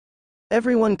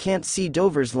 Everyone can't see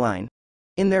Dover's line.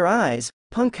 In their eyes,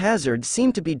 Punk Hazard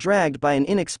seemed to be dragged by an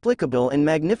inexplicable and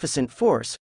magnificent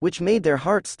force, which made their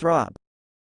hearts throb.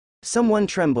 Someone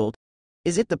trembled.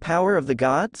 Is it the power of the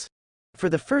gods? For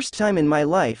the first time in my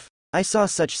life, I saw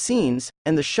such scenes,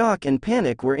 and the shock and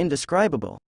panic were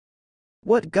indescribable.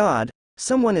 What god?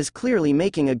 Someone is clearly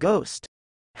making a ghost.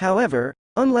 However,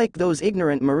 unlike those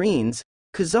ignorant Marines,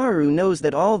 Kizaru knows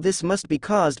that all this must be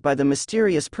caused by the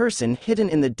mysterious person hidden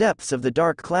in the depths of the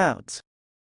dark clouds.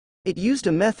 It used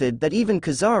a method that even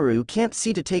Kizaru can't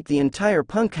see to take the entire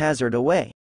Punk Hazard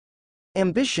away.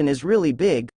 Ambition is really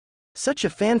big. Such a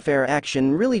fanfare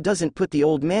action really doesn't put the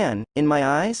old man in my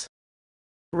eyes.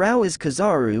 Rao is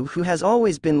Kizaru, who has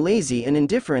always been lazy and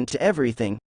indifferent to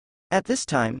everything. At this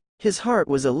time, his heart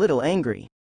was a little angry.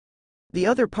 The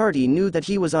other party knew that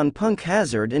he was on Punk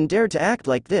Hazard and dared to act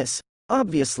like this,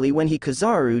 obviously when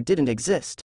Kizaru didn't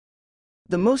exist.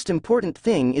 The most important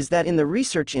thing is that in the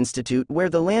research institute where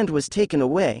the land was taken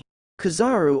away,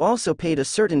 Kizaru also paid a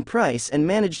certain price and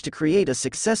managed to create a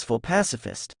successful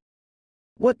pacifist.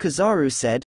 What Kizaru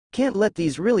said, can't let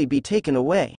these really be taken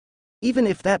away. Even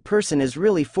if that person is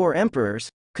really 4 emperors,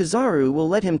 Kizaru will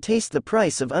let him taste the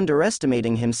price of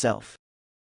underestimating himself.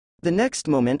 The next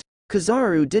moment,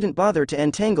 Kizaru didn't bother to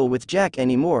entangle with Jack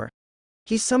anymore.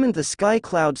 He summoned the Sky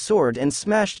Cloud Sword and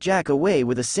smashed Jack away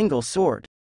with a single sword.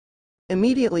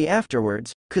 Immediately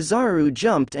afterwards, Kizaru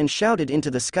jumped and shouted into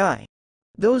the sky.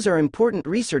 Those are important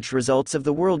research results of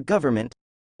the world government.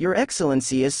 Your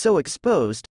Excellency is so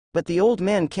exposed, but the old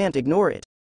man can't ignore it.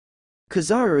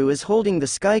 Kizaru is holding the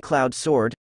Sky Cloud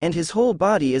Sword, and his whole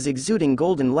body is exuding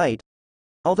golden light.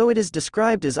 Although it is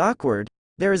described as awkward,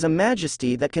 there is a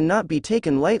majesty that cannot be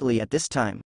taken lightly at this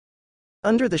time.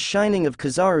 Under the shining of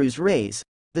Kizaru's rays,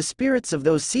 the spirits of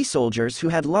those sea soldiers who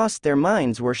had lost their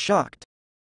minds were shocked.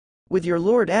 With your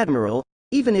Lord Admiral,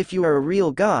 even if you are a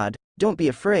real god, don't be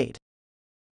afraid.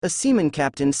 A seaman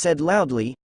captain said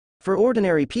loudly. For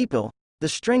ordinary people, the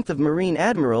strength of Marine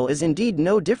Admiral is indeed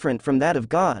no different from that of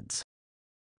gods.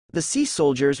 The sea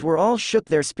soldiers were all shook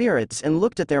their spirits and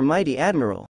looked at their mighty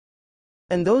admiral.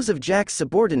 And those of Jack's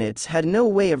subordinates had no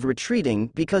way of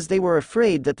retreating because they were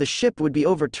afraid that the ship would be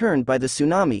overturned by the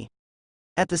tsunami.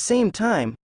 At the same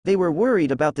time, they were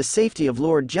worried about the safety of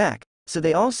Lord Jack, so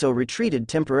they also retreated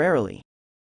temporarily.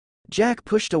 Jack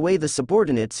pushed away the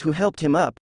subordinates who helped him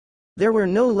up. There were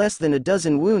no less than a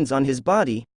dozen wounds on his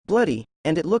body, bloody,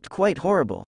 and it looked quite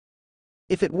horrible.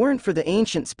 If it weren't for the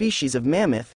ancient species of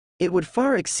mammoth, it would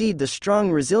far exceed the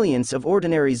strong resilience of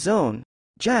ordinary zone.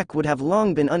 Jack would have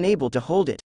long been unable to hold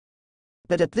it.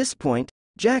 But at this point,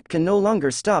 Jack can no longer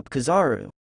stop Kizaru.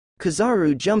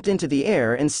 Kizaru jumped into the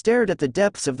air and stared at the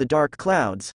depths of the dark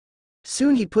clouds.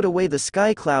 Soon he put away the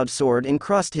Sky Cloud Sword and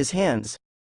crossed his hands.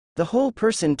 The whole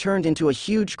person turned into a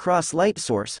huge cross light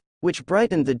source, which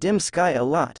brightened the dim sky a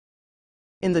lot.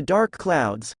 In the dark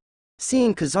clouds,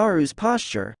 seeing Kizaru's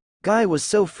posture, Guy was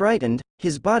so frightened,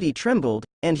 his body trembled,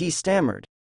 and he stammered.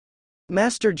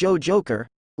 Master Joker,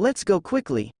 let's go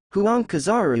quickly, Huang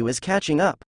Kizaru is catching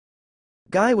up.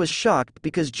 Guy was shocked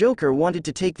because Joker wanted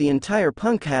to take the entire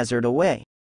punk hazard away.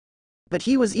 But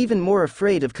he was even more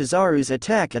afraid of Kizaru's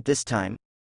attack at this time.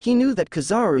 He knew that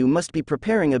Kizaru must be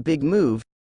preparing a big move.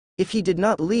 If he did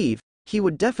not leave, he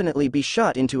would definitely be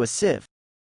shot into a sieve.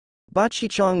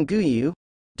 Bachichong Guyu?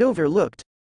 Dover looked.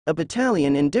 A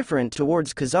battalion indifferent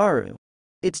towards Kizaru.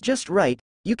 It's just right,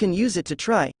 you can use it to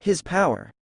try his power.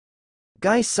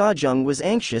 Guy Sajung was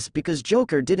anxious because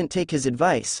Joker didn't take his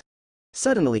advice.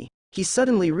 Suddenly, he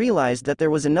realized that there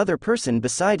was another person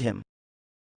beside him.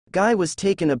 Guy was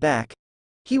taken aback.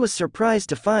 He was surprised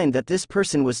to find that this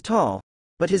person was tall,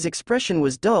 but his expression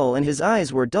was dull and his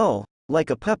eyes were dull, like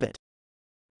a puppet.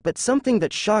 But something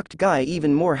that shocked Guy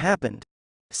even more happened.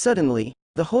 Suddenly,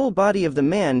 the whole body of the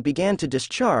man began to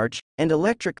discharge, and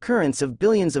electric currents of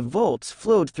billions of volts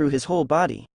flowed through his whole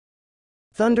body.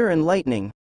 Thunder and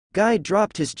lightning. Guy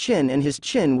dropped his chin and his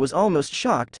chin was almost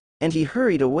shocked, and he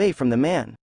hurried away from the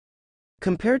man.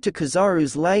 Compared to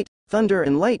Kizaru's light, thunder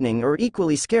and lightning are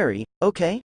equally scary,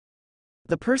 okay?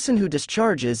 The person who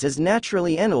discharges is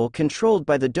naturally Enel, controlled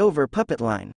by the Dover puppet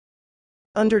line.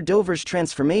 Under Dover's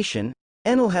transformation,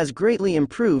 Enel has greatly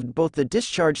improved both the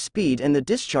discharge speed and the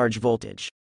discharge voltage.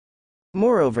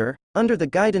 Moreover, under the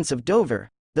guidance of Dover,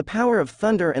 the power of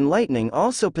thunder and lightning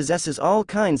also possesses all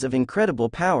kinds of incredible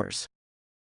powers.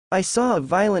 I saw a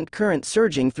violent current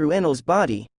surging through Enel's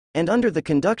body, and under the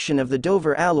conduction of the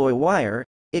Dover alloy wire,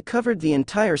 it covered the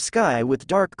entire sky with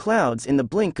dark clouds in the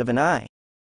blink of an eye.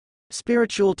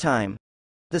 Spiritual time.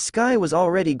 The sky was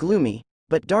already gloomy,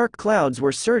 but dark clouds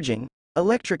were surging,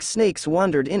 electric snakes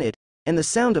wandered in it, and the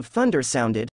sound of thunder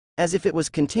sounded, as if it was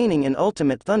containing an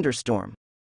ultimate thunderstorm.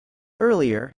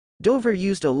 Earlier, Dover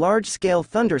used a large-scale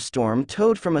thunderstorm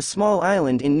towed from a small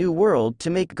island in New World to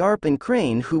make Garp and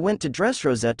Crane, who went to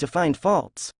Dressrosa to find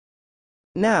faults.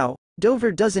 Now,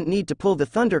 Dover doesn't need to pull the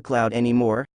thundercloud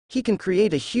anymore, he can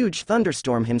create a huge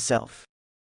thunderstorm himself.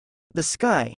 The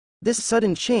sky. This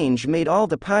sudden change made all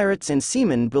the pirates and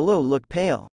seamen below look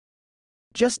pale.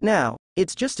 Just now,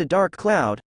 it's just a dark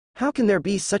cloud. How can there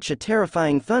be such a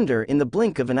terrifying thunder in the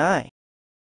blink of an eye?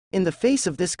 In the face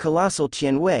of this colossal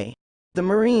Tianwei, the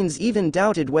Marines even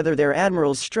doubted whether their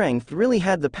admiral's strength really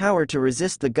had the power to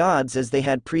resist the gods as they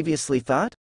had previously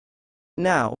thought.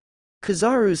 Now,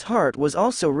 Kizaru's heart was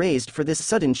also raised for this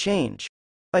sudden change.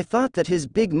 I thought that his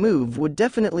big move would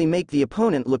definitely make the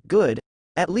opponent look good,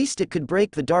 at least it could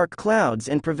break the dark clouds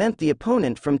and prevent the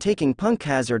opponent from taking Punk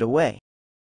Hazard away.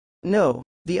 No,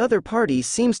 the other party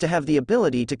seems to have the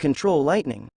ability to control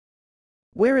lightning.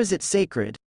 Where is it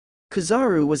sacred?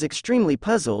 Kizaru was extremely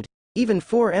puzzled, even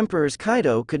 4 Emperors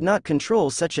Kaido could not control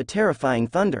such a terrifying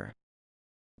thunder.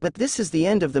 But this is the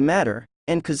end of the matter,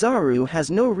 and Kizaru has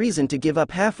no reason to give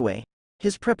up halfway.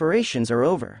 His preparations are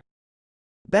over.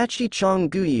 Bachi Chong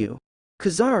Guyu.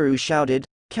 Kizaru shouted,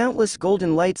 countless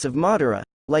golden lights of Madara,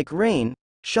 like rain,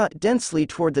 shot densely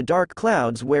toward the dark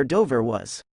clouds where Dover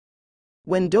was.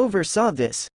 When Dover saw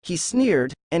this, he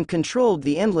sneered, and controlled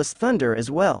the endless thunder as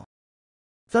well.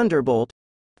 Thunderbolt.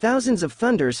 Thousands of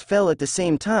thunders fell at the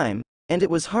same time, and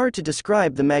it was hard to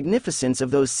describe the magnificence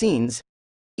of those scenes.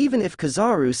 Even if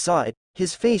Kizaru saw it,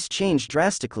 his face changed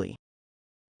drastically.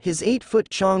 His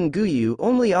 8-foot Chong Guyu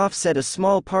only offset a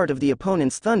small part of the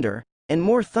opponent's thunder, and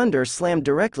more thunder slammed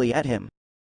directly at him.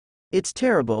 It's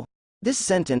terrible. This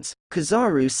sentence,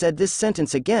 Kizaru said this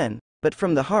sentence again, but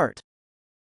from the heart.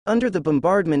 Under the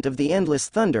bombardment of the endless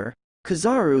thunder,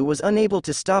 Kizaru was unable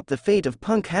to stop the fate of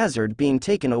Punk Hazard being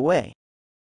taken away.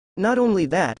 Not only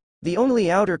that, the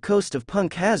only outer coast of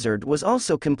Punk Hazard was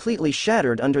also completely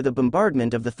shattered under the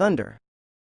bombardment of the thunder.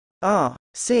 Ah,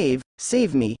 save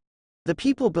me. The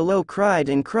people below cried,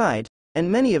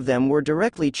 and many of them were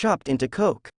directly chopped into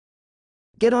coke.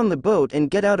 Get on the boat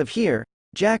and get out of here,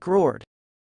 Jack roared.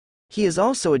 He is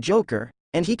also a joker,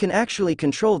 and he can actually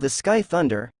control the sky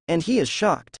thunder, and he is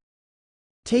shocked.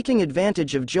 Taking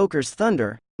advantage of Joker's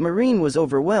thunder, Marine was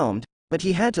overwhelmed, but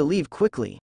he had to leave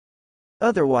quickly.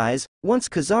 Otherwise, once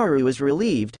Kizaru is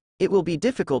relieved, it will be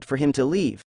difficult for him to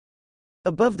leave.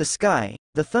 Above the sky,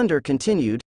 the thunder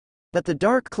continued, but the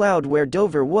dark cloud where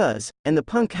Dover was, and the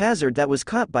Punk Hazard that was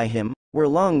caught by him, were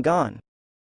long gone.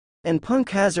 And Punk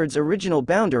Hazard's original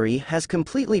boundary has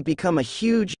completely become a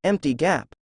huge, empty gap.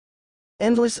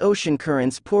 Endless ocean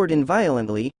currents poured in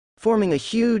violently, forming a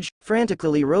huge,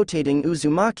 frantically rotating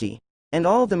Uzumaki, and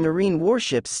all the marine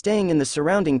warships staying in the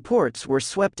surrounding ports were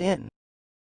swept in.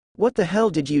 What the hell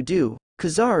did you do,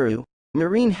 Kizaru?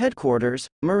 Marine Headquarters,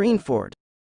 Marineford.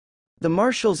 The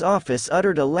Marshal's office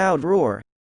uttered a loud roar.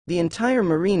 The entire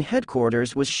Marine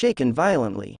Headquarters was shaken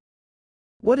violently.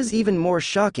 What is even more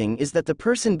shocking is that the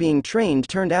person being trained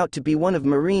turned out to be one of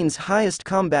Marine's highest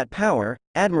combat power,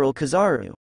 Admiral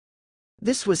Kizaru.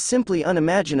 This was simply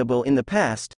unimaginable in the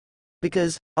past,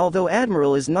 because, although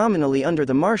Admiral is nominally under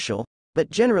the Marshal,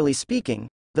 but generally speaking,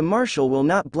 the Marshal will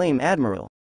not blame Admiral.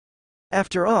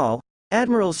 After all,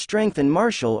 Admiral's strength and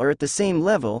Marshal are at the same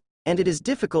level, and it is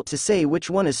difficult to say which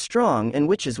one is strong and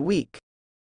which is weak.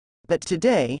 But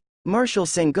today, Marshal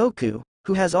Sengoku,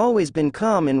 who has always been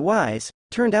calm and wise,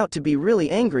 turned out to be really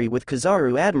angry with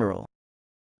Kizaru Admiral.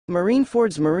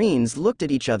 Marineford's Marines looked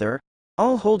at each other,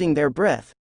 all holding their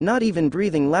breath, not even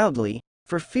breathing loudly,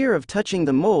 for fear of touching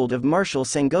the mold of Marshal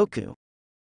Sengoku.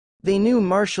 They knew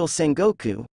Marshal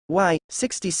Sengoku, why,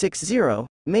 660,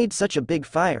 made such a big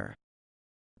fire.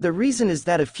 The reason is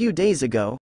that a few days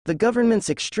ago, the government's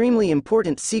extremely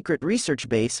important secret research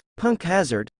base, Punk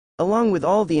Hazard, along with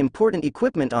all the important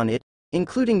equipment on it,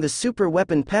 including the super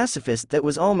weapon pacifist that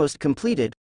was almost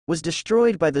completed, was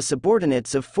destroyed by the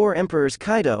subordinates of 4 Emperors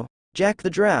Kaido, Jack the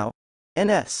Drow,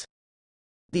 NS.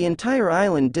 The entire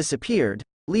island disappeared,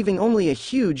 leaving only a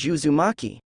huge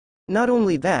Uzumaki. Not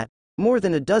only that, more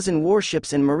than a dozen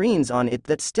warships and marines on it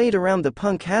that stayed around the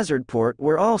Punk Hazard port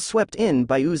were all swept in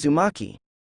by Uzumaki.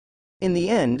 In the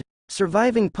end,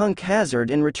 surviving Punk Hazard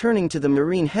and returning to the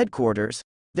marine headquarters,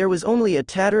 there was only a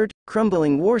tattered,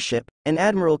 crumbling warship, and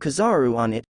Admiral Kizaru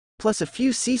on it, plus a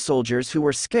few sea soldiers who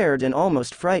were scared and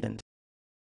almost frightened.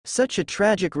 Such a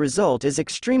tragic result is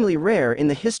extremely rare in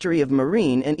the history of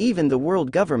Marine and even the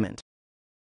world government.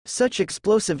 Such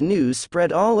explosive news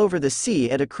spread all over the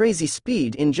sea at a crazy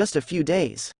speed in just a few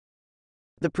days.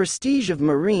 The prestige of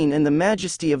Marine and the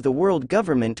majesty of the world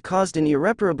government caused an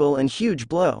irreparable and huge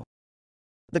blow.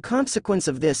 The consequence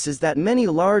of this is that many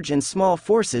large and small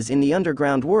forces in the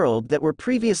underground world that were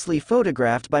previously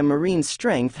photographed by Marine's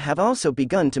strength have also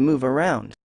begun to move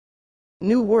around.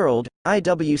 New World,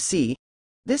 IWC.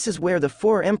 This is where the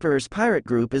 4 Emperors pirate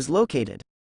group is located.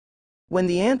 When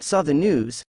the aunt saw the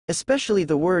news, especially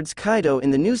the words Kaido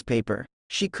in the newspaper,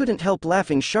 she couldn't help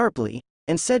laughing sharply,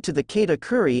 and said to the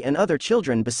Katakuri and other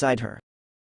children beside her,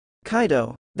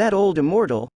 "Kaido, that old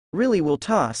immortal, really will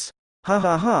toss. Ha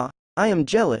ha ha. I am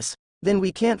jealous, then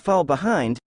we can't fall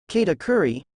behind.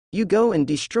 Katakuri, you go and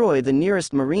destroy the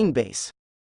nearest marine base."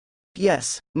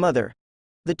 "Yes, mother."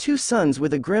 The 2 sons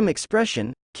with a grim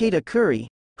expression, Katakuri,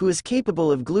 who is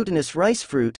capable of glutinous rice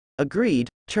fruit, agreed,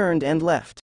 turned and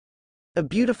left. A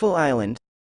beautiful island.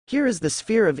 Here is the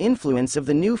sphere of influence of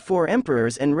the new 4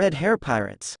 emperors and red hair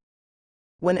pirates.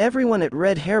 When everyone at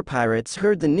Red Hair Pirates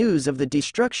heard the news of the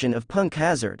destruction of Punk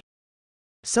Hazard,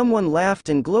 someone laughed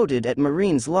and gloated at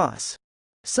Marine's loss.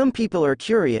 Some people are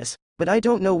curious, but I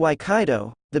don't know why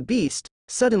Kaido, the beast,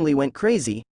 suddenly went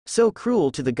crazy, so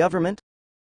cruel to the government.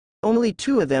 Only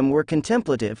 2 of them were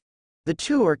contemplative. The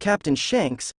 2 are Captain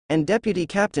Shanks, and Deputy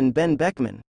Captain Ben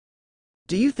Beckman.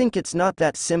 Do you think it's not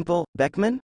that simple,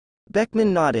 Beckman?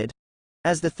 Beckman nodded.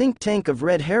 As the think tank of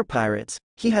Red Hair Pirates,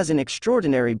 he has an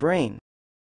extraordinary brain.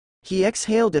 He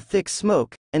exhaled a thick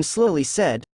smoke, and slowly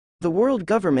said, "The world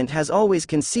government has always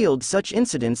concealed such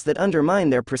incidents that undermine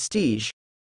their prestige.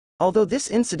 Although this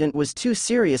incident was too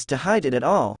serious to hide it at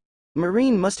all,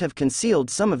 Marine must have concealed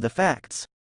some of the facts.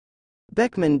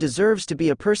 Beckman deserves to be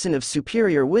a person of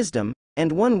superior wisdom,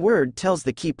 and one word tells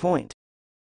the key point."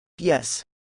 "Yes."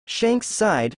 Shanks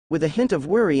sighed, with a hint of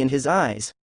worry in his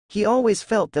eyes. He always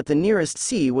felt that the nearest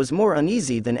sea was more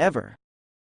uneasy than ever.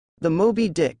 The Moby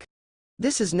Dick.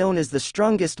 This is known as the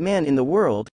strongest man in the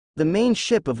world, the main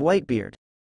ship of Whitebeard.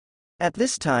 At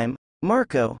this time,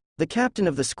 Marco, the captain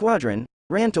of the squadron,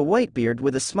 ran to Whitebeard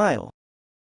with a smile.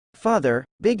 "Father,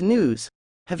 big news.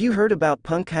 Have you heard about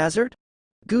Punk Hazard?"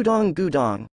 "Gudong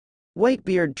gudong."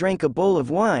 Whitebeard drank a bowl of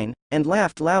wine, and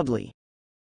laughed loudly.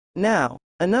 "Now,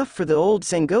 enough for the old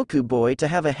Sengoku boy to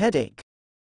have a headache."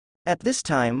 At this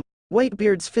time,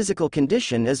 Whitebeard's physical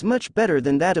condition is much better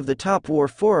than that of the top war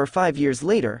 4 or 5 years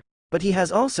later, but he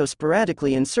has also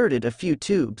sporadically inserted a few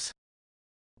tubes.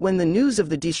 When the news of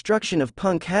the destruction of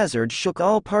Punk Hazard shook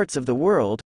all parts of the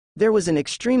world, there was an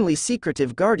extremely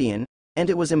secretive guardian, and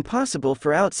it was impossible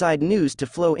for outside news to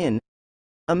flow in.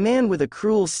 A man with a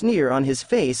cruel sneer on his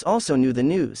face also knew the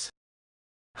news.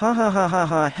 "Ha ha ha ha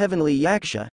ha, heavenly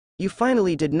Yaksha, you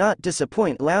finally did not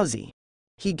disappoint, lousy."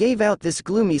 He gave out this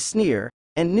gloomy sneer,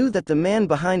 and knew that the man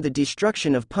behind the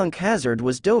destruction of Punk Hazard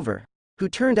was Dover, who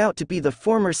turned out to be the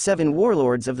former 7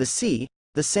 warlords of the sea,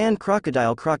 the Sand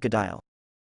Crocodile.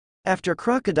 After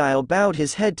Crocodile bowed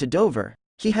his head to Dover,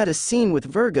 he had a scene with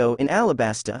Virgo in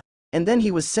Alabasta, and then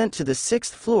he was sent to the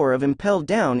 6th floor of Impel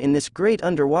Down in this great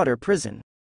underwater prison.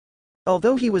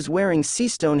 Although he was wearing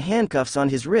seastone handcuffs on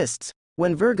his wrists,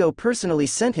 when Virgo personally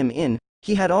sent him in,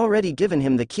 he had already given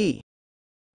him the key.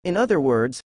 In other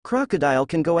words, Crocodile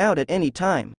can go out at any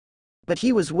time. But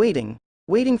he was waiting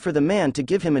for the man to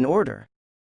give him an order.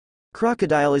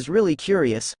 Crocodile is really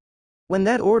curious. When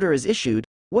that order is issued,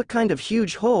 what kind of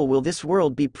huge hole will this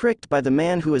world be pricked by the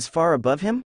man who is far above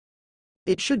him?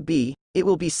 It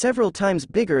will be several times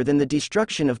bigger than the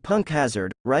destruction of Punk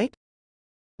Hazard, right?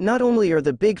 Not only are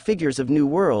the big figures of New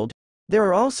World, there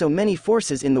are also many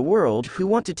forces in the world who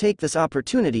want to take this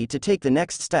opportunity to take the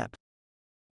next step.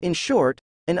 In short,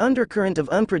 an undercurrent of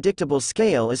unpredictable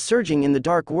scale is surging in the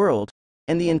dark world,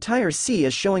 and the entire sea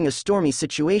is showing a stormy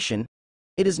situation.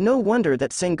 It is no wonder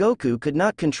that Sengoku could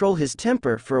not control his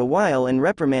temper for a while and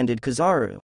reprimanded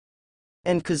Kizaru.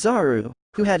 And Kizaru,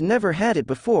 who had never had it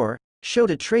before,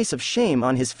 showed a trace of shame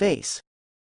on his face.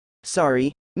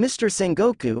 "Sorry, Mr.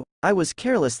 Sengoku, I was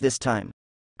careless this time."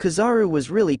 Kizaru was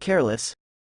really careless.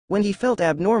 When he felt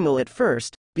abnormal at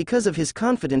first, because of his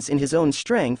confidence in his own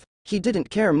strength, he didn't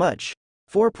care much.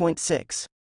 4.6.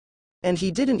 And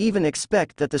he didn't even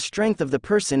expect that the strength of the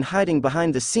person hiding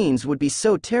behind the scenes would be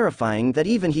so terrifying that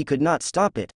even he could not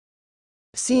stop it.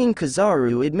 Seeing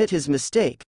Kizaru admit his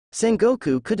mistake,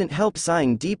 Sengoku couldn't help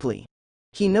sighing deeply.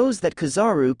 He knows that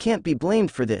Kizaru can't be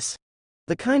blamed for this.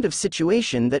 The kind of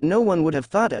situation that no one would have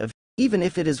thought of, even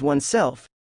if it is oneself,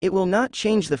 it will not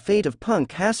change the fate of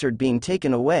Punk Hazard being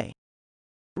taken away.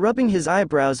 Rubbing his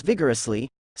eyebrows vigorously,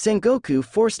 Sengoku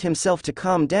forced himself to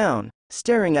calm down,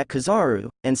 staring at Kizaru,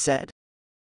 and said,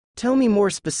 "Tell me more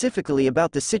specifically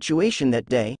about the situation that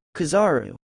day,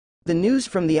 Kizaru." The news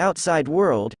from the outside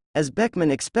world, as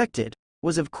Beckman expected,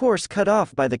 was of course cut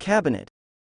off by the cabinet.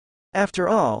 After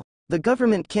all, the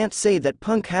government can't say that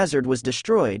Punk Hazard was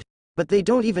destroyed, but they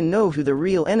don't even know who the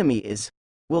real enemy is.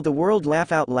 Will the world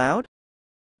laugh out loud?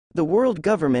 The world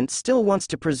government still wants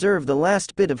to preserve the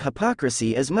last bit of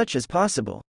hypocrisy as much as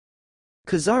possible.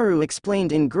 Kizaru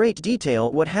explained in great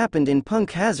detail what happened in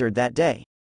Punk Hazard that day.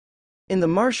 In the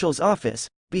marshal's office,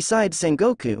 beside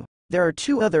Sengoku, there are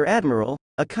two other Admiral,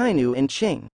 Akainu and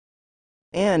Ching.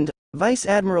 And Vice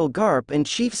Admiral Garp and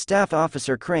Chief Staff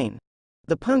Officer Crane.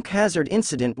 The Punk Hazard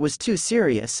incident was too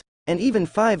serious, and even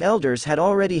 5 elders had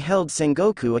already held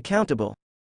Sengoku accountable.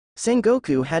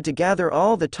 Sengoku had to gather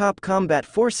all the top combat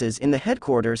forces in the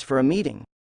headquarters for a meeting.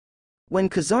 When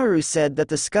Kizaru said that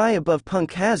the sky above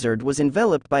Punk Hazard was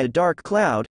enveloped by a dark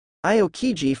cloud,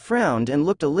 Aokiji frowned and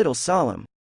looked a little solemn.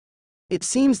 It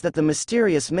seems that the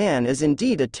mysterious man is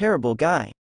indeed a terrible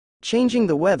guy. Changing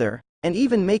the weather, and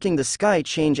even making the sky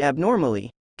change abnormally,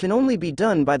 can only be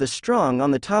done by the strong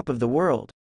on the top of the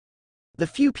world. The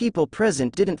few people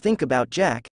present didn't think about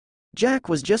Jack. Jack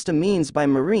was just a means by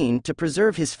Marine to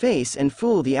preserve his face and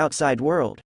fool the outside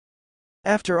world.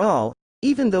 After all,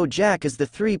 even though Jack is the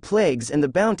 3 plagues and the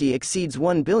bounty exceeds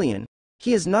 1 billion,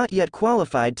 he is not yet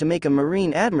qualified to make a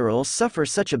Marine Admiral suffer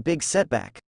such a big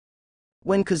setback.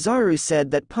 When Kizaru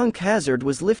said that Punk Hazard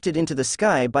was lifted into the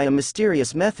sky by a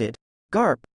mysterious method,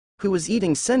 Garp, who was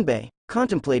eating senbei,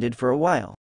 contemplated for a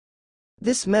while.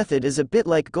 This method is a bit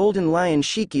like Golden Lion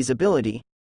Shiki's ability.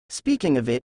 Speaking of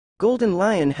it, Golden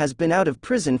Lion has been out of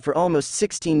prison for almost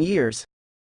 16 years.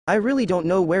 I really don't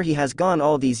know where he has gone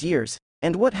all these years,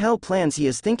 and what hell plans he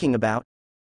is thinking about.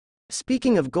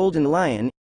 Speaking of Golden Lion,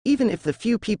 even if the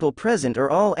few people present are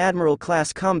all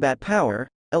Admiral-class combat power,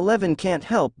 11 can't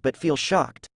help but feel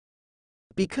shocked.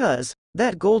 Because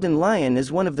that Golden Lion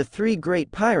is one of the 3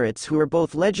 great pirates who are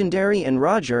both legendary and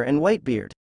Roger and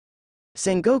Whitebeard.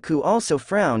 Sengoku also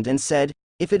frowned and said,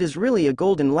 if it is really a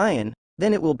Golden Lion,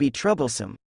 then it will be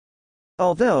troublesome.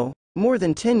 Although, more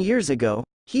than 10 years ago,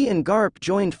 he and Garp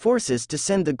joined forces to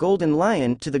send the Golden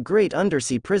Lion to the Great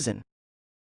Undersea Prison.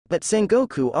 But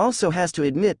Sengoku also has to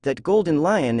admit that Golden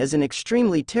Lion is an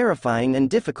extremely terrifying and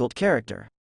difficult character.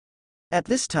 At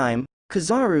this time,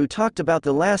 Kizaru talked about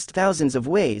the last thousands of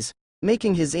ways,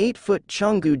 making his 8-foot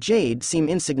Chongu Jade seem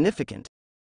insignificant.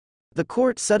 The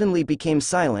court suddenly became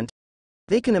silent.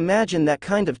 They can imagine that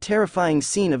kind of terrifying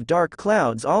scene of dark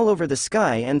clouds all over the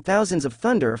sky and thousands of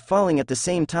thunder falling at the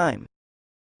same time.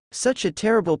 Such a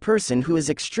terrible person who is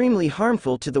extremely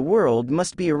harmful to the world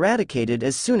must be eradicated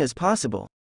as soon as possible.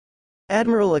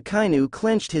 Admiral Akainu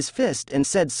clenched his fist and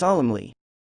said solemnly,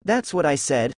 "That's what I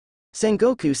said."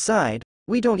 Sengoku sighed,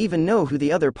 "We don't even know who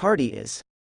the other party is."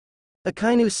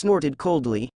 Akainu snorted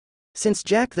coldly. Since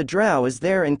Jack the Drow is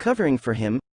there and covering for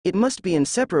him, it must be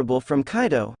inseparable from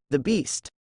Kaido, the beast.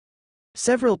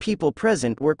 Several people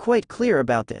present were quite clear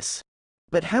about this.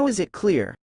 But how is it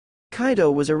clear?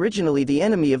 Kaido was originally the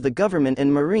enemy of the government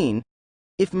and Marine.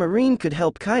 If Marine could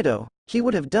help Kaido, he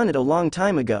would have done it a long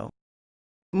time ago.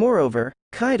 Moreover,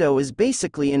 Kaido is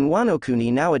basically in Wano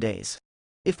Kuni nowadays.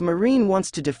 If Marine wants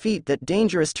to defeat that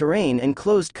dangerous terrain and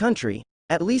closed country,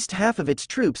 at least half of its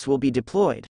troops will be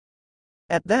deployed.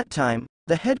 At that time,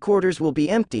 the headquarters will be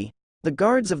empty, the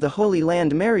guards of the Holy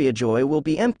Land Mariajoy will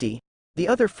be empty, the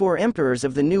other 4 emperors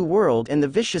of the New World and the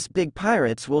vicious big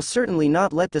pirates will certainly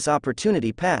not let this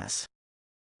opportunity pass.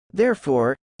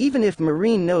 Therefore, even if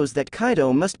Marine knows that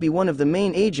Kaido must be one of the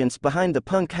main agents behind the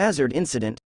Punk Hazard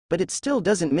incident, but it still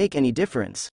doesn't make any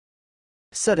difference.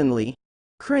 Suddenly,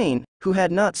 Crane, who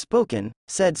had not spoken,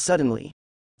 said suddenly,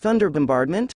 "Thunder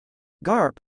bombardment?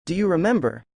 Garp, do you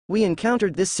remember? We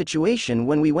encountered this situation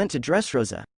when we went to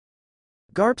Dressrosa."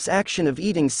 Garp's action of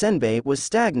eating senbei was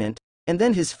stagnant, and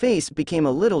then his face became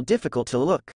a little difficult to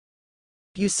look.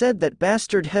 "You said that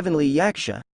bastard Heavenly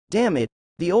Yaksha, damn it,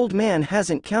 the old man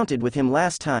hasn't counted with him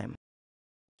last time."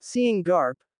 Seeing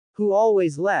Garp, who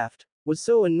always laughed, was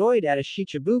so annoyed at a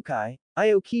Shicibukai,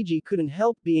 Aokiji couldn't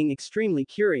help being extremely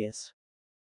curious.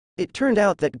 It turned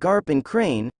out that Garp and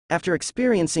Crane, after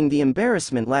experiencing the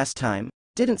embarrassment last time,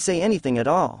 didn't say anything at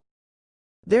all.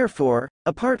 Therefore,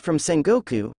 apart from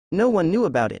Sengoku, no one knew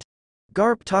about it.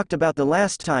 Garp talked about the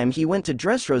last time he went to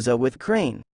Dressrosa with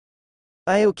Crane.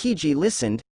 Aokiji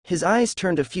listened, his eyes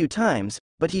turned a few times,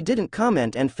 but he didn't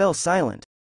comment and fell silent.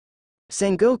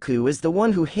 Sengoku is the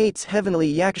one who hates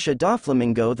Heavenly Yaksha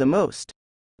Doflamingo the most.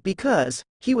 Because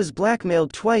he was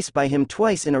blackmailed twice by him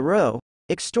twice in a row,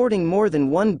 extorting more than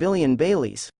 1 billion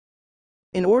baileys.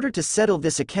 In order to settle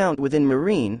this account within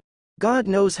Marine, God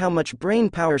knows how much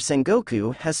brainpower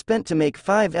Sengoku has spent to make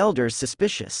 5 elders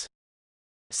suspicious.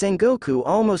 Sengoku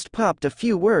almost popped a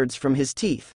few words from his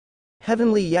teeth.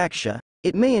 Heavenly Yaksha,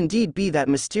 it may indeed be that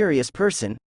mysterious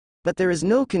person, but there is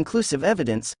no conclusive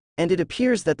evidence, and it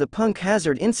appears that the Punk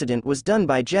Hazard incident was done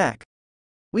by Jack.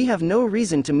 We have no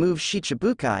reason to move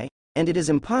Shichibukai, and it is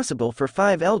impossible for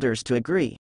 5 elders to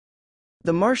agree.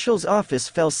 The marshal's office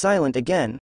fell silent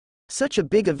again. Such a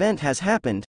big event has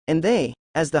happened, and they,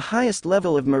 as the highest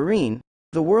level of Marine,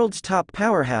 the world's top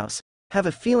powerhouse, have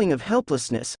a feeling of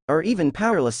helplessness, or even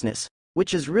powerlessness,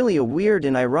 which is really a weird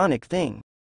and ironic thing.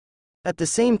 At the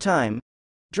same time,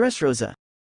 Dressrosa.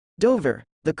 Dover,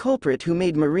 the culprit who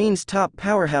made Marine's top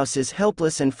powerhouses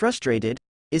helpless and frustrated,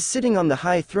 is sitting on the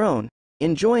high throne,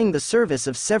 enjoying the service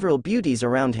of several beauties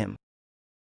around him.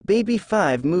 Baby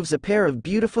 5 moves a pair of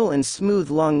beautiful and smooth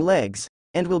long legs,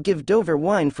 and will give Dover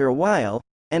wine for a while,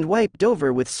 and wipe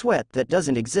Dover with sweat that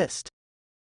doesn't exist.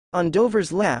 On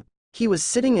Dover's lap, he was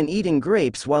sitting and eating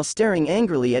grapes while staring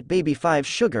angrily at Baby 5's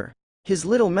sugar, his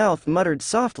little mouth muttered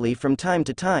softly from time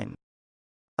to time.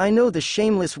 "I know the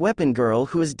shameless weapon girl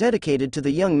who is dedicated to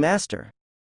the young master."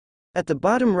 At the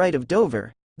bottom right of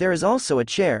Dover, there is also a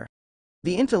chair.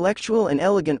 The intellectual and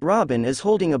elegant Robin is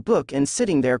holding a book and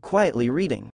sitting there quietly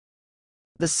reading.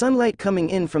 The sunlight coming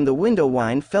in from the window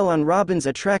wine fell on Robin's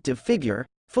attractive figure,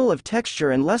 full of texture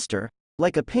and luster,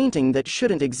 like a painting that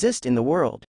shouldn't exist in the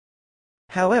world.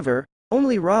 However,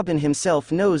 only Robin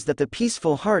himself knows that the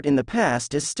peaceful heart in the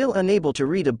past is still unable to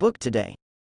read a book today.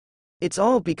 It's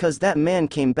all because that man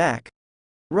came back.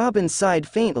 Robin sighed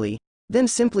faintly, then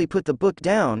simply put the book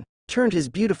down, turned his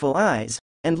beautiful eyes,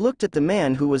 and looked at the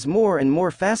man who was more and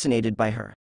more fascinated by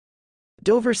her.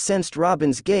 Dover sensed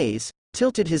Robin's gaze,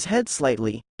 tilted his head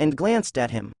slightly, and glanced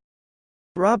at him.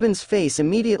 Robin's face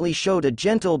immediately showed a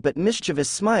gentle but mischievous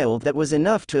smile that was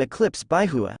enough to eclipse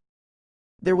Baihua.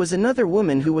 There was another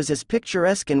woman who was as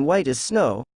picturesque and white as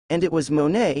snow, and it was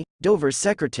Monet, Dover's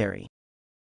secretary.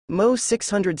 Mo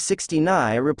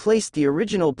 669 replaced the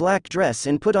original black dress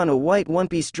and put on a white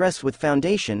one-piece dress with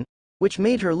foundation, which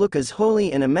made her look as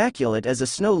holy and immaculate as a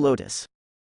snow lotus.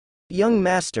 "Young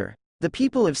master, the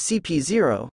people of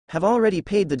CP0 have already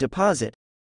paid the deposit.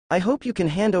 I hope you can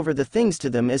hand over the things to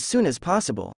them as soon as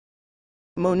possible."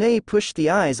 Monet pushed the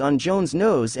eyes on Joan's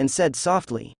nose and said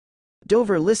softly.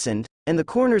 Dover listened, and the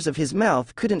corners of his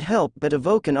mouth couldn't help but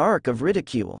evoke an arc of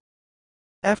ridicule.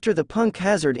 After the Punk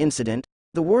Hazard incident,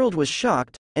 the world was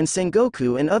shocked, and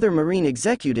Sengoku and other Marine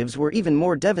executives were even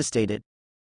more devastated.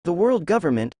 The world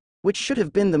government, which should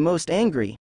have been the most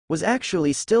angry, was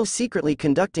actually still secretly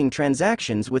conducting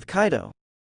transactions with Kaido.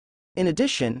 In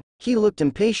addition, he looked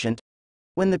impatient.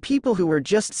 When the people who were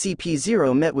just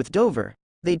CP0 met with Dover,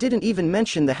 they didn't even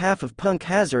mention the half of Punk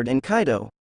Hazard and Kaido,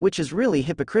 which is really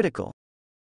hypocritical.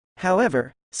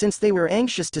 However, since they were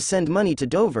anxious to send money to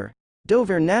Dover,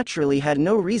 Dover naturally had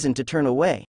no reason to turn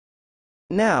away.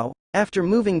 Now, after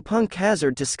moving Punk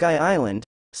Hazard to Sky Island,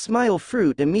 Smile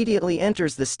Fruit immediately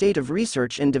enters the state of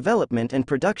research and development and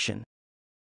production.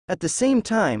 At the same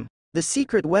time, the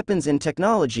secret weapons and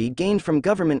technology gained from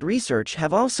government research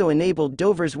have also enabled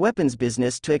Dover's weapons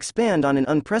business to expand on an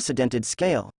unprecedented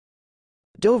scale.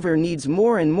 Dover needs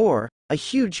more and more, a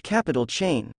huge capital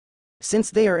chain.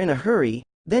 Since they are in a hurry,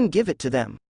 then give it to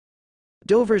them.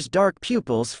 Dover's dark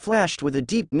pupils flashed with a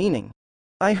deep meaning.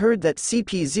 I heard that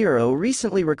CP0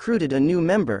 recently recruited a new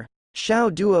member, Xiao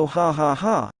Duo ha ha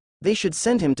ha, they should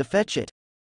send him to fetch it.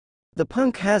 The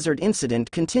punk hazard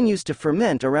incident continues to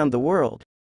ferment around the world.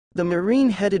 The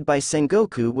marine headed by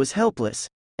Sengoku was helpless,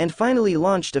 and finally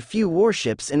launched a few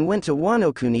warships and went to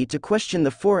Wano-kuni to question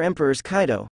the four emperors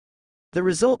Kaido. The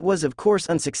result was of course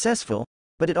unsuccessful,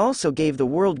 but it also gave the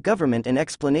world government an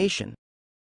explanation.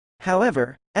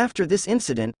 However, after this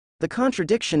incident, the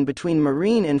contradiction between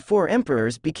Marine and four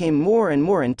emperors became more and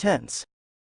more intense.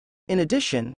 In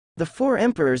addition, the four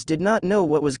emperors did not know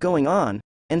what was going on,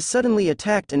 and suddenly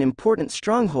attacked an important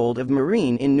stronghold of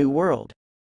Marine in New World.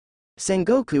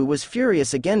 Sengoku was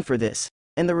furious again for this,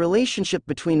 and the relationship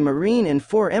between Marine and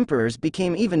four emperors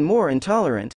became even more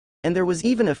intolerant, and there was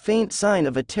even a faint sign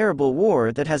of a terrible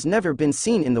war that has never been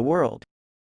seen in the world.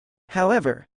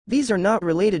 However, these are not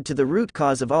related to the root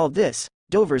cause of all this,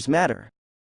 Dover's matter.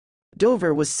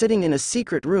 Dover was sitting in a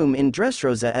secret room in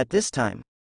Dressrosa at this time.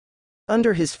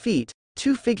 Under his feet,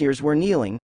 two figures were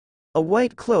kneeling. A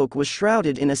white cloak was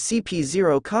shrouded in a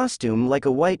CP0 costume like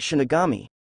a white shinigami.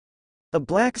 A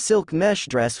black silk mesh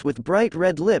dress with bright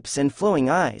red lips and flowing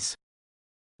eyes.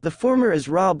 The former is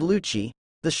Rob Lucci,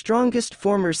 the strongest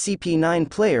former CP9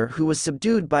 player who was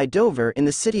subdued by Dover in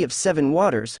the city of Seven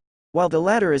Waters, while the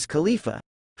latter is Khalifa,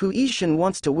 who Ishin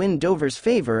wants to win Dover's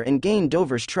favor and gain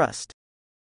Dover's trust.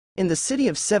 In the city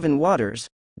of Seven Waters,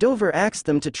 Dover asked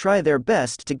them to try their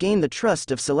best to gain the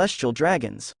trust of celestial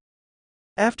dragons.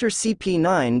 After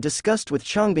CP9 discussed with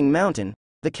Chongbing Mountain,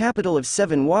 the capital of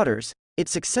Seven Waters, it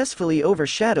successfully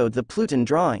overshadowed the Pluton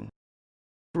drawing.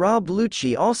 Rob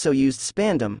Lucci also used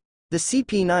Spandam, the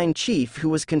CP9 chief who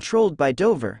was controlled by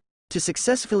Dover, to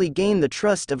successfully gain the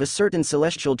trust of a certain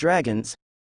celestial dragons.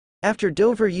 After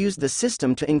Dover used the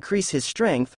system to increase his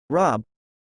strength, Rob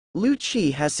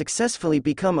Lucci has successfully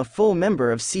become a full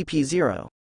member of CP0.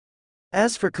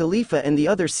 As for Khalifa and the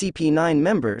other CP9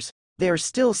 members, they are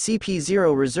still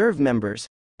CP0 reserve members,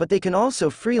 but they can also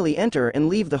freely enter and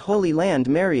leave the Holy Land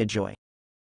Mariajoy.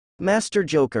 Master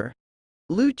Joker.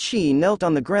 Lucci knelt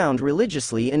on the ground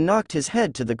religiously and knocked his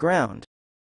head to the ground.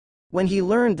 When he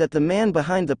learned that the man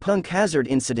behind the punk hazard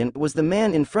incident was the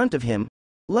man in front of him,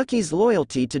 Lucky's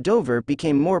loyalty to Dover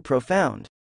became more profound.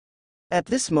 At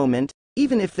this moment,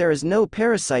 even if there is no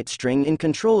parasite string in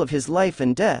control of his life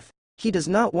and death, he does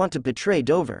not want to betray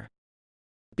Dover.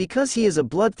 Because he is a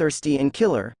bloodthirsty and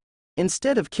killer,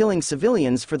 instead of killing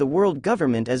civilians for the world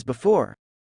government as before.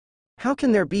 How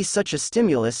can there be such a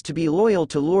stimulus to be loyal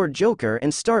to Lord Joker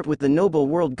and start with the noble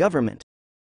world government?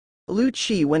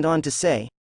 Lucci went on to say,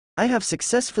 I have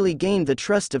successfully gained the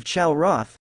trust of Chao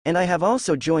Roth, and I have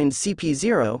also joined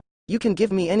CP0, you can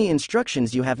give me any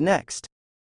instructions you have next.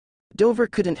 Dover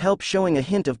couldn't help showing a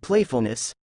hint of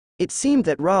playfulness. It seemed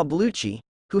that Rob Lucci,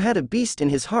 who had a beast in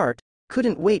his heart,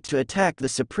 couldn't wait to attack the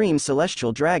supreme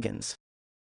celestial dragons.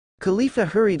 Khalifa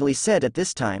hurriedly said at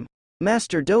this time,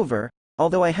 Master Dover,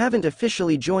 although I haven't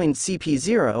officially joined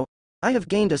CP0, I have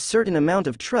gained a certain amount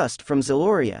of trust from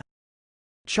Zeloria.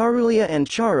 Charulia and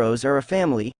Charos are a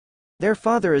family. Their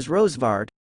father is Rosevard.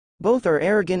 Both are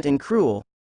arrogant and cruel.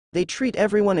 They treat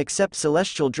everyone except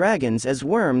celestial dragons as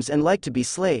worms and like to be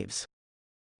slaves.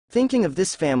 Thinking of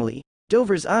this family,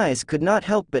 Dover's eyes could not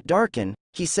help but darken.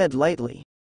 He said lightly.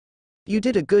 You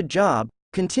did a good job,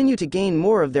 continue to gain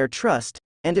more of their trust,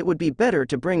 and it would be better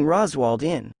to bring Roswald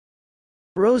in.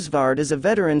 Rosevard is a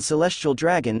veteran celestial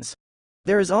dragons.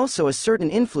 There is also a certain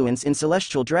influence in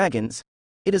celestial dragons.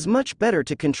 It is much better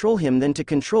to control him than to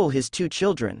control his two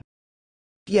children.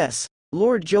 Yes,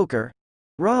 Lord Joker.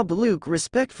 Rob Luke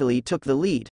respectfully took the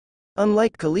lead.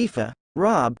 Unlike Khalifa,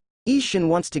 Rob Ishin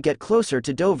wants to get closer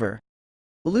to Dover.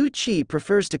 Lucci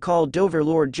prefers to call Dover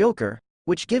Lord Joker,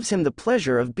 which gives him the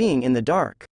pleasure of being in the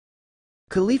dark.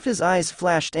 Khalifa's eyes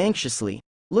flashed anxiously,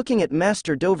 looking at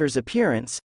Master Dover's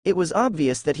appearance. It was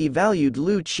obvious that he valued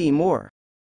Lucci more.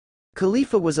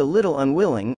 Khalifa was a little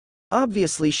unwilling.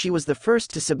 Obviously she was the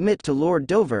first to submit to Lord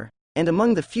Dover, and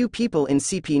among the few people in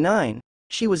CP9,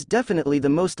 she was definitely the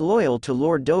most loyal to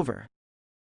Lord Dover.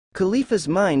 Khalifa's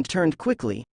mind turned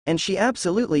quickly, and she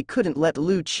absolutely couldn't let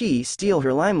Lucci steal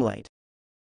her limelight.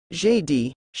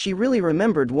 JD, she really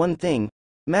remembered one thing,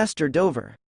 Master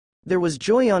Dover. There was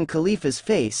joy on Khalifa's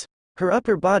face, her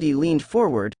upper body leaned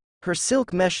forward, her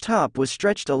silk mesh top was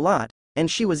stretched a lot, and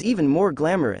she was even more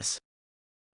glamorous.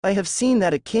 I have seen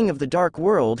that a king of the dark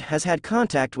world has had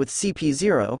contact with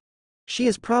CP0. She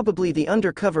is probably the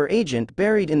undercover agent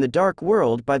buried in the dark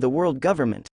world by the world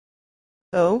government.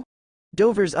 Oh?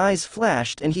 Dover's eyes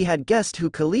flashed and he had guessed who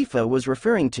Khalifa was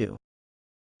referring to.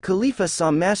 Khalifa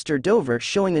saw Master Dover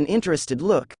showing an interested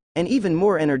look, and even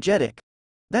more energetic.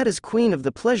 That is Queen of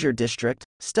the Pleasure District,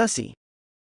 Stussy.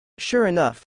 Sure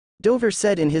enough, Dover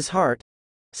said in his heart,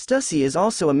 Stussy is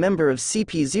also a member of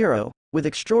CP0, with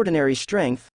extraordinary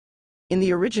strength. In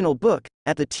the original book,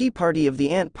 at the tea party of the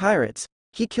Ant Pirates,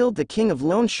 he killed the king of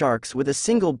loan sharks with a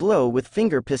single blow with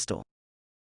finger pistol.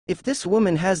 If this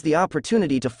woman has the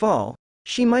opportunity to fall,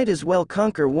 she might as well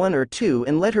conquer one or two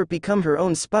and let her become her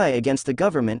own spy against the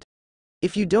government.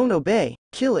 If you don't obey,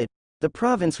 kill it. The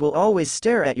province will always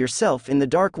stare at yourself in the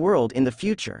dark world in the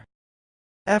future.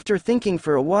 After thinking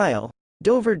for a while,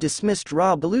 Dover dismissed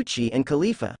Ra Belucci and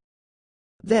Khalifa.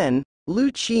 Then,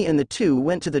 Lu Chi and the two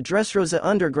went to the Dressrosa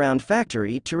underground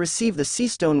factory to receive the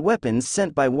seastone weapons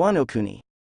sent by Wano-kuni.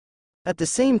 At the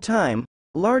same time,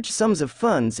 large sums of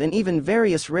funds and even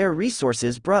various rare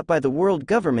resources brought by the world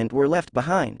government were left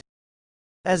behind.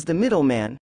 As the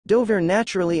middleman, Dover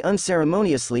naturally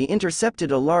unceremoniously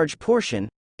intercepted a large portion,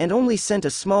 and only sent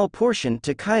a small portion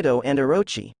to Kaido and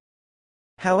Orochi.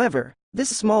 However,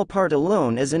 this small part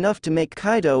alone is enough to make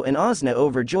Kaido and Ozna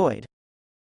overjoyed.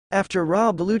 After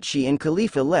Ra Belucci and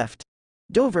Khalifa left,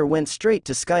 Dover went straight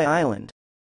to Sky Island.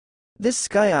 This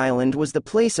Sky Island was the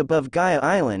place above Gaia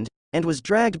Island, and was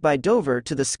dragged by Dover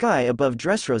to the sky above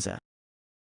Dressrosa.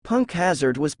 Punk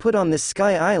Hazard was put on this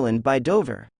Sky Island by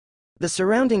Dover. The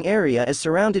surrounding area is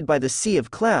surrounded by the Sea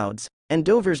of Clouds, and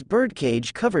Dover's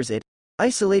birdcage covers it,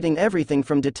 isolating everything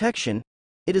from detection.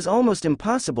 It is almost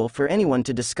impossible for anyone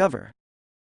to discover.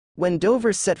 When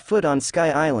Dover set foot on Sky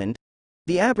Island,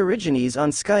 the Aborigines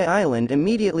on Sky Island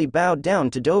immediately bowed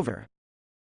down to Dover.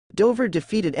 Dover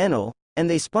defeated Enel, and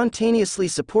they spontaneously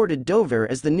supported Dover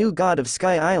as the new god of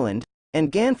Sky Island,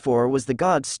 and Ganfor was the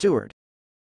god's steward.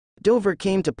 Dover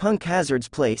came to Punk Hazard's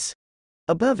place.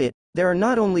 Above it, there are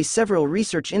not only several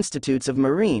research institutes of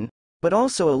marine, but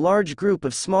also a large group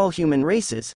of small human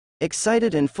races,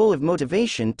 excited and full of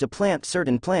motivation to plant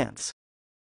certain plants.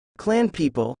 Clan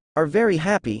people are very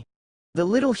happy. The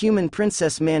little human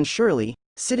princess Man Shirley,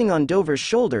 sitting on Dover's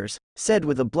shoulders, said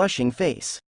with a blushing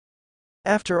face.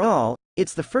 After all,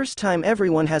 it's the first time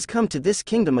everyone has come to this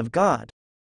kingdom of God.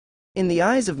 In the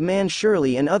eyes of Man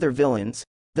Shirley and other villains,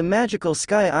 the magical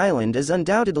Sky Island is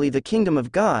undoubtedly the kingdom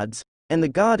of gods, and the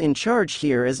god in charge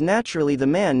here is naturally the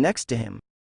man next to him.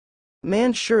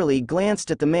 Man Shirley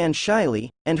glanced at the man shyly,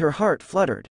 and her heart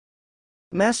fluttered.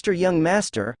 Master, young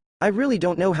master, I really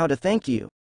don't know how to thank you.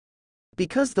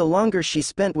 Because the longer she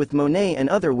spent with Monet and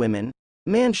other women,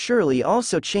 Man Shirley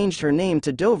also changed her name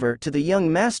to Dover to the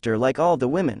young master like all the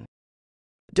women.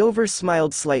 Dover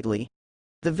smiled slightly.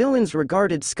 The villains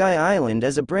regarded Sky Island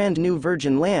as a brand new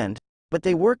virgin land, but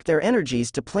they worked their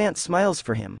energies to plant smiles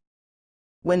for him.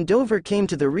 When Dover came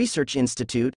to the research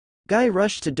institute, Guy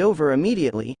rushed to Dover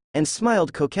immediately, and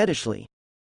smiled coquettishly.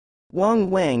 Wang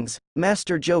Wangs,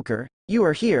 Master Joker, you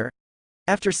are here.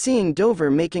 After seeing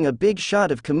Dover making a big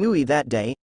shot of Kamui that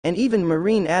day, and even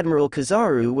Marine Admiral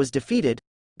Kizaru was defeated,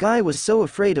 Guy was so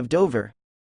afraid of Dover.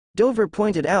 Dover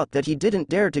pointed out that he didn't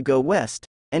dare to go west,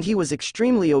 and he was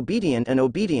extremely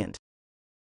obedient.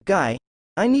 Guy,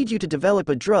 I need you to develop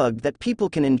a drug that people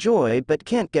can enjoy but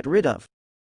can't get rid of.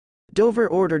 Dover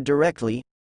ordered directly.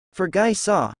 For Guy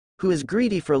saw, who is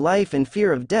greedy for life and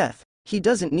fear of death, he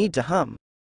doesn't need to hum.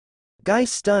 Guy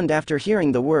stunned after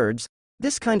hearing the words,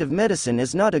 this kind of medicine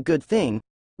is not a good thing,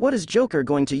 what is Joker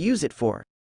going to use it for?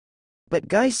 But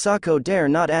Guy Sako dare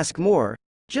not ask more,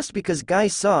 just because Guy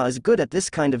Saw is good at this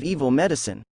kind of evil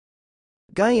medicine.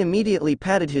 Guy immediately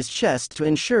patted his chest to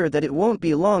ensure that it won't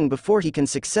be long before he can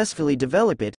successfully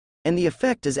develop it, and the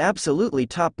effect is absolutely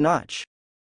top-notch.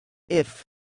 If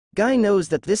Guy knows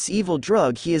that this evil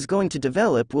drug he is going to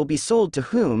develop will be sold to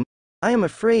whom, I am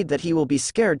afraid that he will be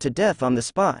scared to death on the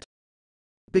spot.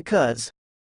 Because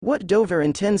what Dover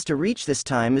intends to reach this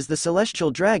time is the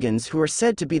celestial dragons who are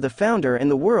said to be the founder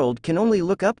and the world can only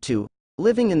look up to,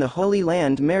 living in the Holy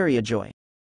Land Mariajoy.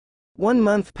 1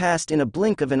 month passed in a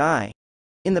blink of an eye.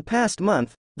 In the past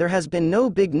month, there has been no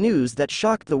big news that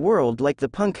shocked the world like the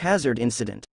Punk Hazard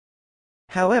incident.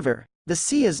 However, the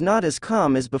sea is not as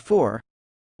calm as before.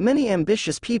 Many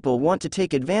ambitious people want to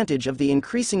take advantage of the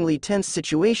increasingly tense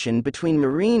situation between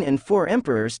Marine and Four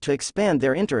Emperors to expand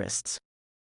their interests.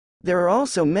 There are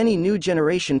also many new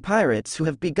generation pirates who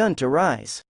have begun to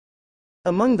rise.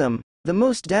 Among them, the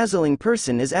most dazzling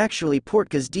person is actually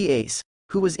Portgas D'Ace,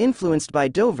 who was influenced by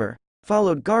Dover,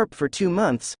 followed Garp for 2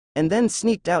 months, and then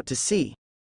sneaked out to sea.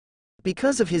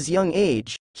 Because of his young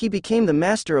age, he became the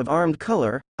master of armed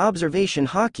color, observation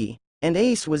hockey, and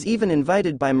Ace was even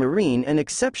invited by Marine and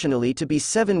exceptionally to be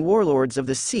 7 warlords of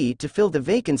the sea to fill the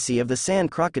vacancy of the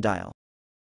sand crocodile.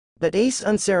 But Ace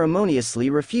unceremoniously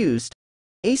refused.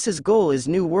 Ace's goal is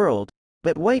New World,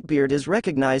 but Whitebeard is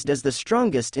recognized as the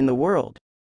strongest in the world.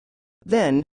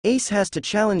 Then, Ace has to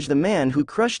challenge the man who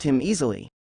crushed him easily.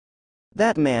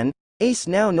 That man, Ace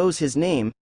now knows his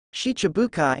name,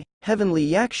 Shicibukai, Heavenly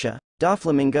Yaksha,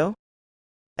 Doflamingo.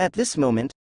 At this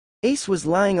moment, Ace was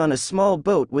lying on a small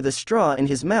boat with a straw in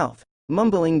his mouth,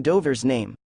 mumbling Dover's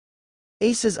name.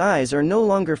 Ace's eyes are no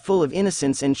longer full of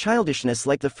innocence and childishness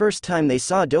like the first time they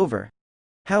saw Dover.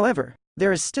 However,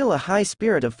 there is still a high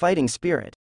spirit of fighting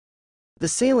spirit. The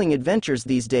sailing adventures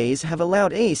these days have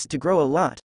allowed Ace to grow a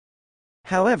lot.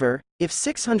 However, if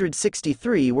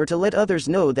 663 were to let others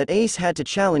know that Ace had to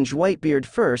challenge Whitebeard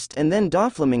first and then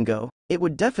Doflamingo, it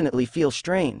would definitely feel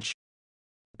strange.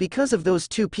 Because of those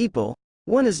two people,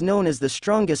 one is known as the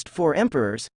strongest 4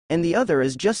 emperors, and the other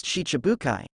is just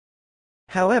Shicibukai.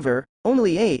 However,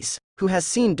 only Ace, who has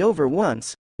seen Dover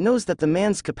once, knows that the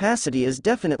man's capacity is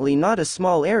definitely not a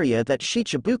small area that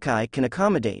Shicibukai can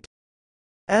accommodate.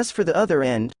 As for the other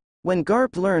end, when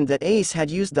Garp learned that Ace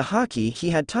had used the haki he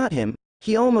had taught him,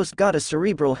 he almost got a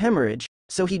cerebral hemorrhage,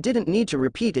 so he didn't need to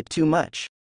repeat it too much.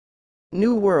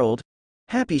 New World.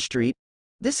 Happy Street.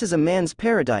 This is a man's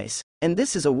paradise, and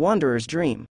this is a wanderer's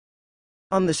dream.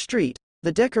 On the street,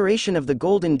 the decoration of the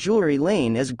golden jewelry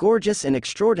lane is gorgeous and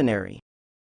extraordinary.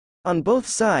 On both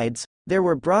sides, there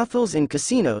were brothels and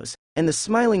casinos, and the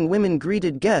smiling women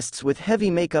greeted guests with heavy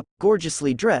makeup,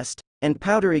 gorgeously dressed, and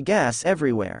powdery gas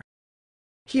everywhere.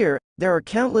 Here, there are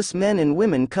countless men and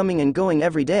women coming and going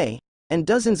every day, and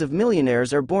dozens of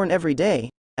millionaires are born every day,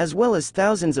 as well as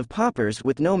thousands of paupers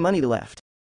with no money left.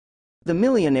 The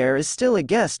millionaire is still a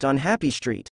guest on Happy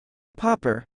Street.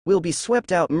 Pauper will be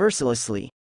swept out mercilessly.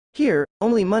 Here,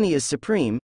 only money is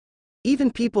supreme.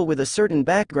 Even people with a certain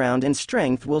background and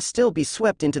strength will still be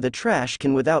swept into the trash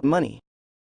can without money.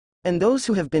 And those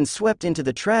who have been swept into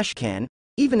the trash can,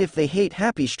 even if they hate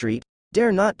Happy Street,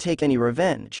 dare not take any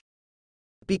revenge.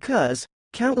 Because,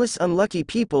 countless unlucky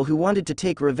people who wanted to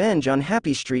take revenge on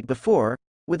Happy Street before,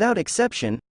 without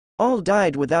exception, all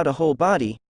died without a whole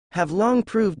body, have long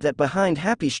proved that behind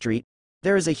Happy Street,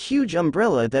 there is a huge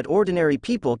umbrella that ordinary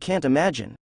people can't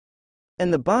imagine.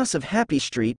 And the boss of Happy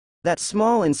Street, that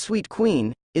small and sweet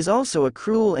queen, is also a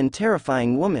cruel and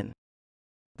terrifying woman.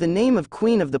 The name of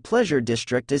Queen of the Pleasure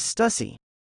District is Stussy.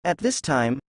 At this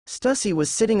time, Stussy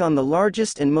was sitting on the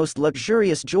largest and most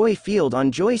luxurious Joy Field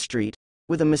on Joy Street,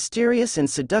 with a mysterious and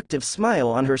seductive smile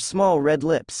on her small red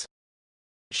lips.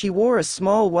 She wore a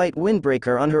small white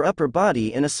windbreaker on her upper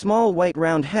body and a small white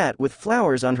round hat with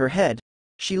flowers on her head.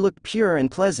 She looked pure and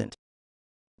pleasant.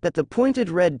 But the pointed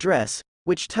red dress,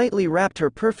 which tightly wrapped her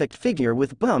perfect figure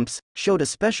with bumps, showed a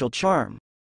special charm.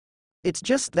 It's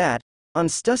just that, on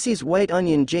Stussy's white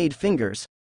onion jade fingers,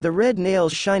 the red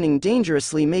nails shining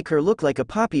dangerously make her look like a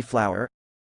poppy flower.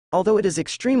 Although it is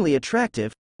extremely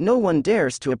attractive, no one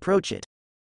dares to approach it.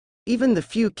 Even the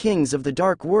few kings of the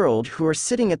dark world who are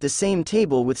sitting at the same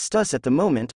table with Stuss at the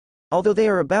moment, although they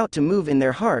are about to move in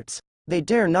their hearts, they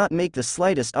dare not make the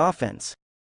slightest offense.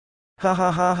 Ha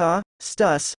ha ha ha,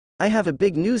 Stuss, I have a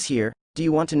big news here, do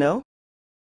you want to know?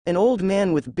 An old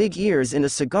man with big ears and a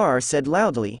cigar said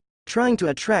loudly, trying to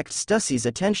attract Stussy's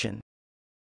attention.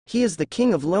 He is the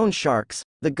king of loan sharks,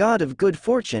 the god of good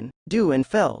fortune, Dew and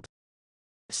Feld.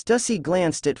 Stussy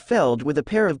glanced at Feld with a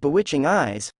pair of bewitching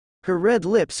eyes, her red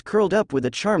lips curled up with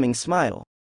a charming smile.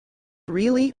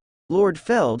 Really? Lord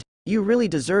Feld, you really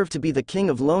deserve to be the king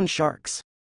of loan sharks.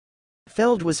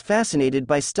 Feld was fascinated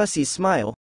by Stussy's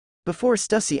smile. Before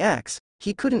Stussy acts,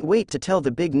 he couldn't wait to tell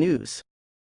the big news.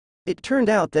 It turned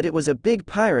out that it was a big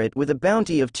pirate with a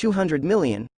bounty of 200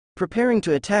 million, preparing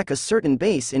to attack a certain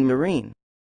base in Marine.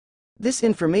 This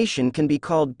information can be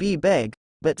called B-Beg,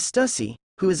 but Stussy,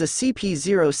 who is a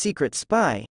CP0 secret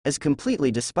spy, is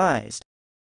completely despised.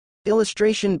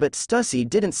 Illustration. But Stussy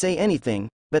didn't say anything,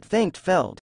 but thanked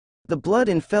Feld. The blood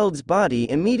in Feld's body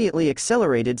immediately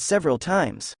accelerated several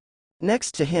times.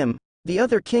 Next to him, the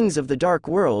other kings of the dark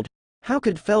world. How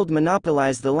could Feld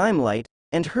monopolize the limelight,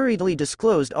 and hurriedly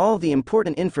disclosed all the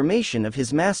important information of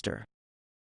his master?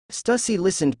 Stussy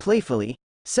listened playfully.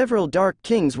 Several dark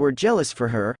kings were jealous for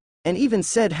her, and even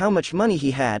said how much money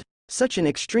he had, such an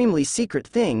extremely secret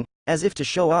thing, as if to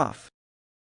show off.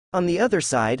 On the other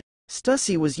side,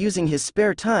 Stussy was using his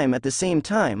spare time at the same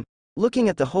time, looking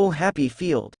at the whole happy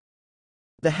field.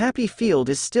 The happy field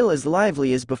is still as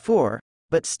lively as before,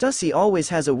 but Stussy always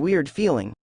has a weird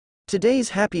feeling. Today's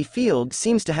happy field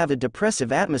seems to have a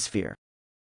depressive atmosphere.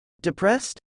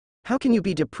 Depressed? How can you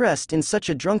be depressed in such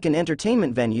a drunken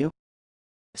entertainment venue?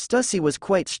 Stussy was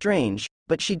quite strange,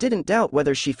 but she didn't doubt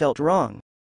whether she felt wrong.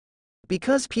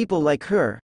 Because people like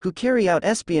her, who carry out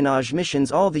espionage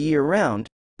missions all the year round,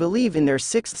 believe in their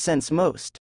sixth sense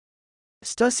most.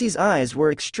 Stussy's eyes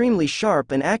were extremely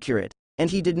sharp and accurate, and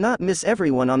he did not miss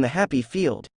everyone on the happy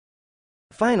field.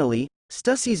 Finally,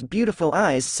 Stussy's beautiful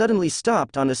eyes suddenly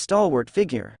stopped on a stalwart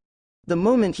figure. The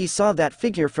moment he saw that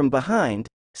figure from behind,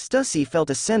 Stussy felt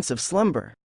a sense of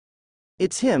slumber.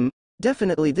 It's him,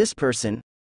 definitely this person.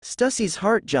 Stussy's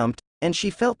heart jumped, and she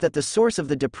felt that the source of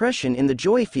the depression in the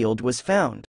joy field was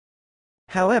found.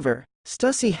 However,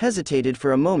 Stussy hesitated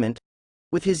for a moment.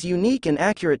 With his unique and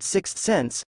accurate sixth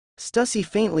sense, Stussy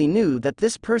faintly knew that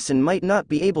this person might not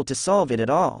be able to solve it at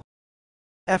all.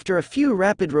 After a few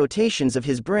rapid rotations of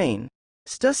his brain,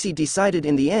 Stussy decided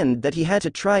in the end that he had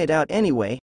to try it out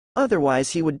anyway,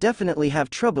 otherwise he would definitely have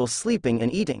trouble sleeping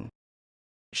and eating.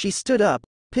 She stood up,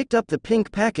 picked up the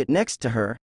pink packet next to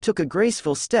her, took a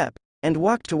graceful step, and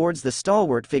walked towards the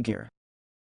stalwart figure.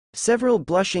 Several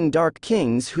blushing dark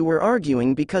kings who were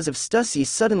arguing because of Stussy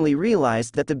suddenly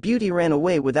realized that the beauty ran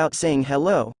away without saying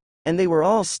hello, and they were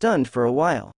all stunned for a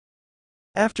while.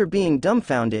 After being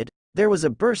dumbfounded, there was a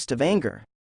burst of anger.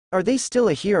 Are they still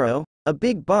a hero, a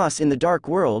big boss in the dark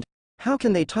world? How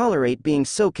can they tolerate being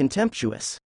so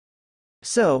contemptuous?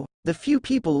 So, the few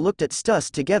people looked at Stuss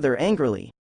together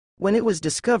angrily. When it was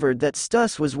discovered that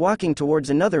Stuss was walking towards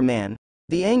another man,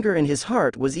 the anger in his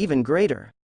heart was even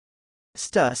greater.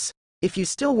 Stuss, if you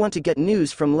still want to get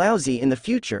news from Lousy in the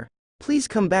future, please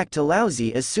come back to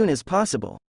Lousy as soon as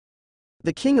possible.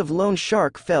 The king of Lone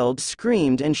Shark Feld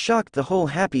screamed and shocked the whole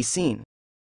happy scene.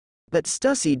 But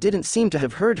Stussy didn't seem to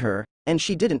have heard her, and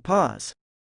she didn't pause.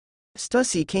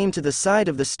 Stussy came to the side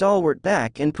of the stalwart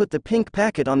back and put the pink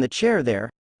packet on the chair there,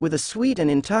 with a sweet and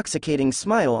intoxicating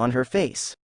smile on her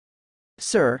face.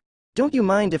 Sir, don't you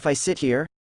mind if I sit here?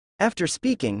 After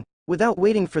speaking, without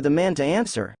waiting for the man to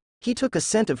answer, he took a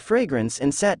scent of fragrance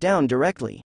and sat down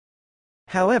directly.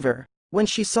 However, when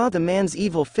she saw the man's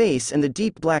evil face and the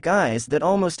deep black eyes that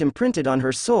almost imprinted on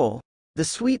her soul, the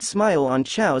sweet smile on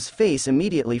Chao's face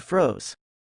immediately froze.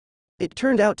 It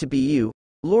turned out to be you,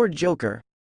 Lord Joker.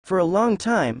 For a long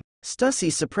time,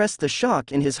 Stussy suppressed the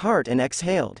shock in his heart and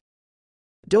exhaled.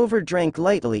 Dover drank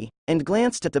lightly, and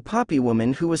glanced at the poppy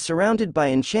woman who was surrounded by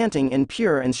enchanting and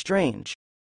pure and strange.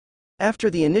 After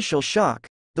the initial shock,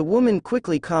 the woman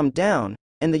quickly calmed down,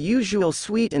 and the usual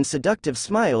sweet and seductive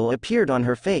smile appeared on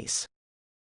her face.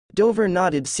 Dover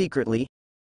nodded secretly.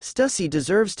 Stussy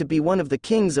deserves to be one of the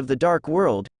kings of the dark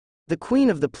world, the queen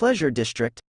of the pleasure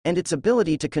district, and its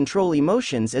ability to control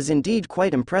emotions is indeed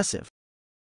quite impressive.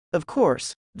 Of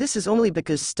course, this is only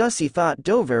because Stussy thought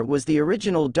Dover was the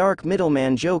original dark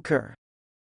middleman Joker.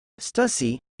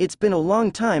 Stussy, it's been a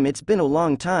long time.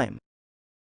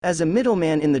 As a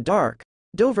middleman in the dark,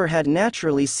 Dover had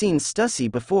naturally seen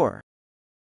Stussy before.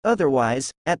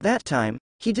 Otherwise, at that time,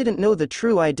 he didn't know the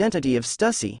true identity of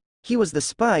Stussy. He was the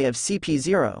spy of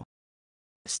CP0.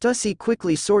 Stussy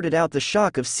quickly sorted out the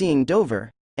shock of seeing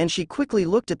Dover, and she quickly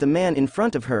looked at the man in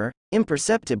front of her,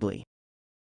 imperceptibly.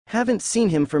 Haven't seen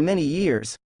him for many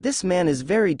years. This man is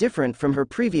very different from her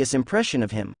previous impression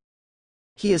of him.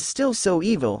 He is still so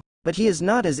evil, but he is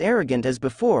not as arrogant as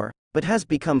before, but has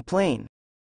become plain.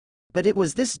 But it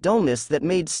was this dullness that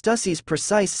made Stussy's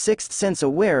precise sixth sense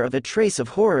aware of a trace of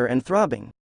horror and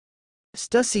throbbing.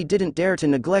 Stussy didn't dare to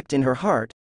neglect in her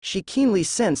heart. She keenly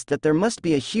sensed that there must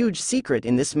be a huge secret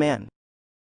in this man.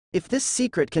 If this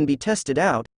secret can be tested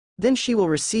out, then she will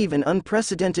receive an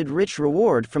unprecedented rich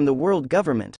reward from the world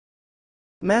government.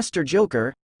 Master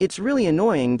Joker, it's really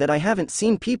annoying that I haven't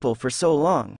seen people for so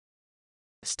long.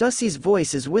 Stussy's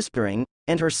voice is whispering,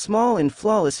 and her small and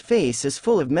flawless face is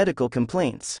full of medical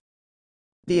complaints.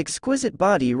 The exquisite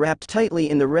body wrapped tightly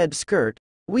in the red skirt,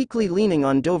 weakly leaning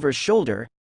on Dover's shoulder.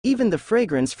 Even the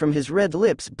fragrance from his red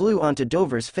lips blew onto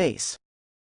Dover's face.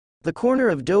 The corner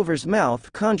of Dover's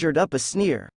mouth conjured up a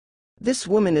sneer. This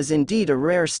woman is indeed a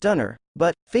rare stunner,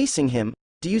 but, facing him,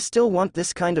 do you still want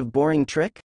this kind of boring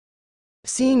trick?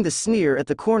 Seeing the sneer at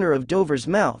the corner of Dover's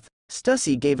mouth,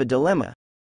 Stussy gave a dilemma.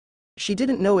 She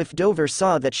didn't know if Dover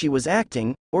saw that she was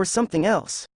acting, or something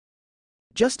else.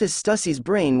 Just as Stussy's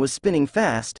brain was spinning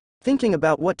fast, thinking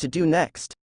about what to do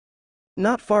next.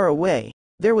 Not far away,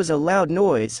 there was a loud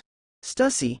noise.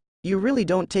 Stussy, you really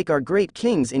don't take our great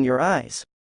kings in your eyes.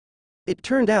 It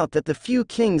turned out that the few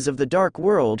kings of the dark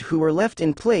world who were left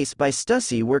in place by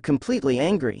Stussy were completely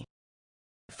angry.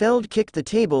 Feld kicked the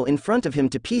table in front of him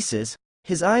to pieces,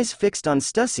 his eyes fixed on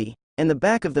Stussy, and the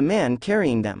back of the man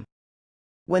carrying them.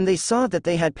 When they saw that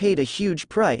they had paid a huge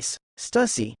price,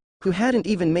 Stussy, who hadn't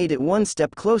even made it one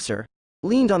step closer,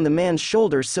 leaned on the man's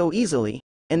shoulder so easily,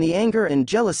 and the anger and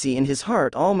jealousy in his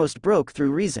heart almost broke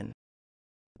through reason.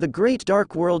 The great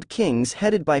dark world kings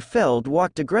headed by Feld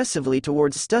walked aggressively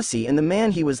towards Stussy and the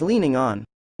man he was leaning on,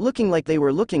 looking like they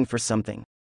were looking for something.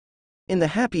 In the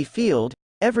happy field,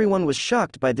 everyone was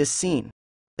shocked by this scene.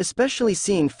 Especially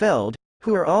seeing Feld,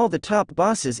 who are all the top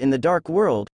bosses in the dark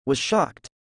world, was shocked.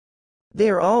 They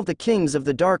are all the kings of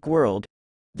the dark world.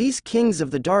 These kings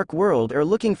of the dark world are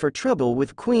looking for trouble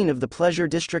with Queen of the Pleasure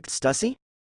District Stussy?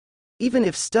 Even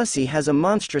if Stussy has a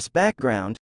monstrous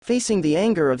background, facing the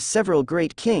anger of several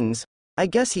great kings, I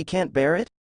guess he can't bear it?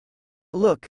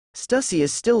 Look, Stussy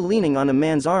is still leaning on a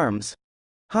man's arms.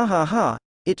 Ha ha ha,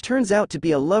 it turns out to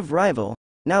be a love rival,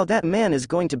 now that man is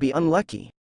going to be unlucky.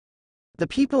 The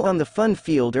people on the fun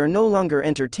field are no longer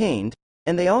entertained,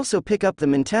 and they also pick up the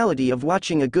mentality of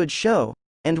watching a good show,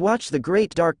 and watch the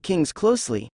great dark kings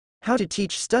closely, how to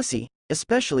teach Stussy,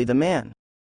 especially the man.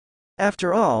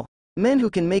 After all, men who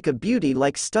can make a beauty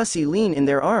like Stussy lean in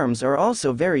their arms are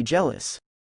also very jealous.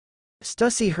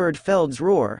 Stussy heard Feld's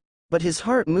roar, but his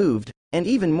heart moved, and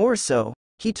even more so,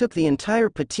 he took the entire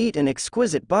petite and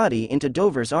exquisite body into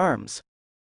Dover's arms.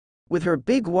 With her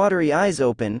big watery eyes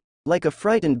open, like a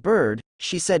frightened bird,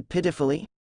 she said pitifully,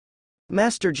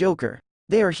 "Master Joker,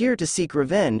 they are here to seek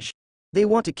revenge. They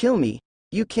want to kill me.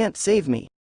 You can't save me."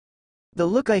 The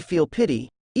look I feel pity,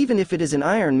 even if it is an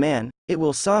Iron Man, it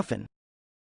will soften.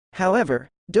 However,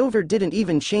 Dover didn't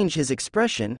even change his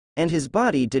expression, and his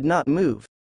body did not move.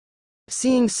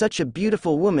 Seeing such a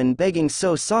beautiful woman begging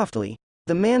so softly,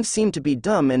 the man seemed to be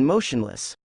dumb and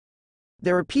motionless.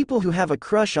 There are people who have a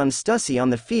crush on Stussy on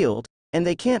the field, and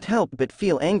they can't help but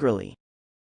feel angrily.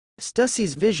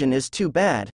 Stussy's vision is too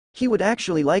bad, he would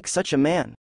actually like such a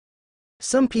man.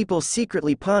 Some people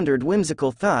secretly pondered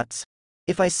whimsical thoughts.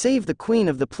 If I save the Queen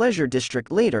of the Pleasure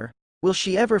District later, will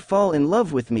she ever fall in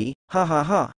love with me? Ha ha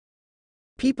ha.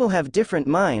 People have different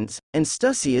minds, and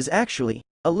Stussy is actually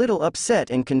a little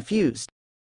upset and confused.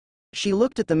 She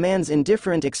looked at the man's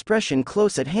indifferent expression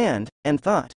close at hand, and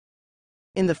thought.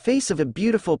 In the face of a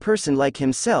beautiful person like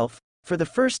himself, for the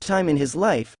first time in his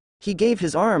life, he gave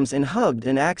his arms and hugged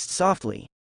and asked softly.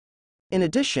 In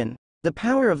addition, the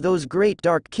power of those great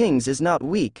dark kings is not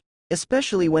weak,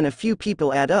 especially when a few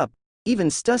people add up. Even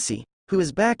Stussy, who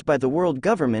is backed by the world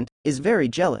government, is very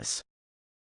jealous.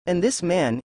 And this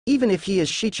man, even if he is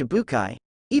Shicibukai,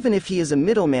 even if he is a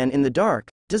middleman in the dark,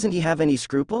 doesn't he have any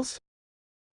scruples?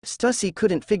 Stussy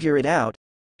couldn't figure it out.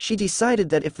 She decided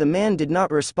that if the man did not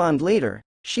respond later,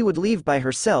 she would leave by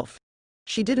herself.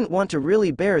 She didn't want to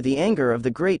really bear the anger of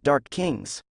the great dark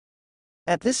kings.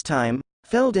 At this time,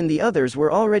 Feld and the others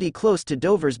were already close to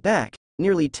Dover's back,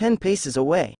 nearly 10 paces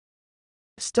away.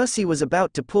 Stussy was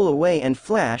about to pull away and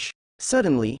flash.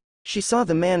 Suddenly, she saw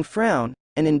the man frown,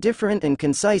 an indifferent and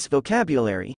concise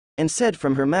vocabulary, and said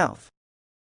from her mouth,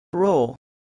 "Roll."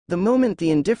 The moment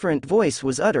the indifferent voice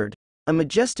was uttered, a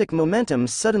majestic momentum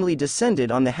suddenly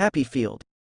descended on the happy field.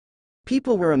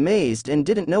 People were amazed and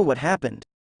didn't know what happened.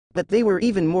 But they were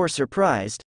even more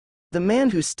surprised. The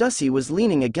man who Stussy was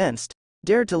leaning against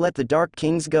dared to let the Dark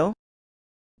Kings go?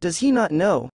 Does he not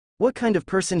know what kind of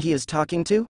person he is talking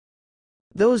to?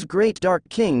 Those great Dark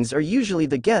Kings are usually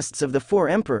the guests of the 4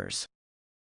 emperors.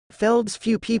 Feld's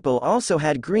few people also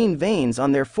had green veins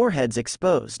on their foreheads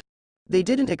exposed. They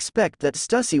didn't expect that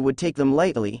Stussy would take them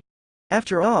lightly.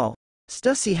 After all,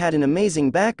 Stussy had an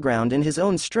amazing background and his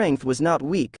own strength was not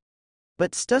weak.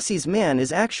 But Stussy's man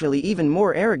is actually even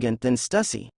more arrogant than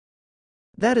Stussy.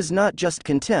 That is not just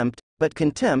contempt, but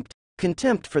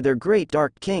contempt for their great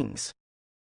dark kings.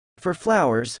 For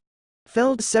flowers,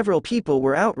 Feld's several people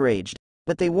were outraged,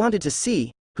 but they wanted to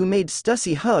see who made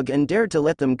Stussy hug and dared to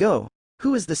let them go,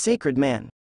 who is the sacred man.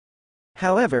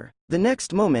 However, the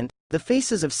next moment, the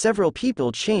faces of several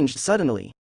people changed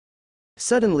suddenly.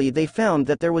 Suddenly they found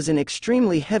that there was an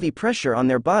extremely heavy pressure on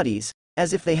their bodies,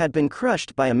 as if they had been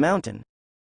crushed by a mountain.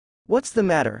 What's the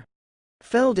matter?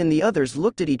 Feld and the others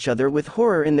looked at each other with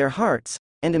horror in their hearts,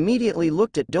 and immediately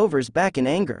looked at Dover's back in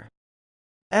anger.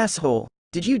 Asshole,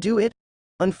 did you do it?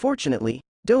 Unfortunately,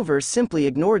 Dover simply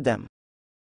ignored them.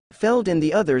 Feld and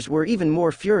the others were even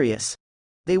more furious.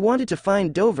 They wanted to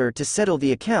find Dover to settle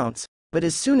the accounts, but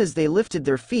as soon as they lifted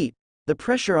their feet, the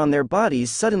pressure on their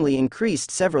bodies suddenly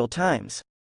increased several times.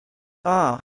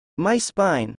 Ah! My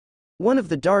spine! One of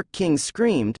the Dark Kings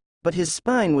screamed, but his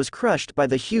spine was crushed by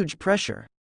the huge pressure.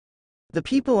 The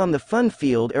people on the fun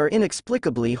field are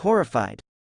inexplicably horrified.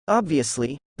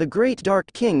 Obviously, the great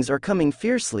Dark Kings are coming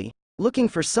fiercely, looking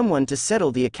for someone to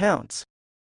settle the accounts.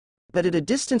 But at a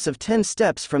distance of 10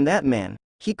 steps from that man,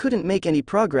 he couldn't make any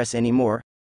progress anymore.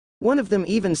 One of them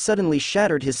even suddenly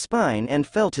shattered his spine and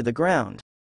fell to the ground.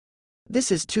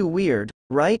 This is too weird,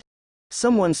 right?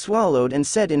 Someone swallowed and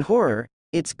said in horror,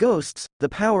 "It's ghosts, the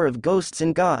power of ghosts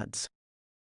and gods."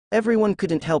 Everyone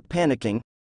couldn't help panicking.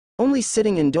 Only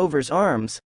sitting in Dover's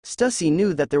arms, Stussy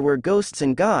knew that there were ghosts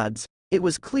and gods. It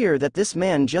was clear that this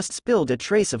man just spilled a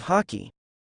trace of hockey.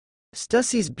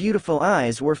 Stussy's beautiful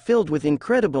eyes were filled with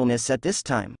incredibleness at this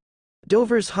time.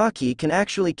 Dover's hockey can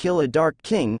actually kill a Dark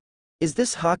King. Is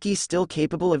this hockey still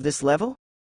capable of this level?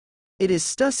 It is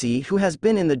Stussy who has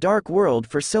been in the dark world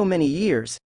for so many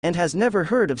years, and has never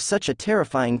heard of such a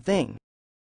terrifying thing.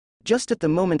 Just at the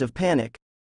moment of panic,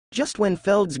 just when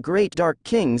Feld's great Dark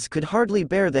Kings could hardly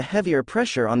bear the heavier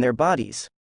pressure on their bodies,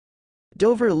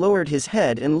 Dover lowered his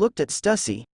head and looked at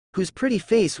Stussy, whose pretty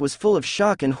face was full of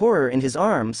shock and horror in his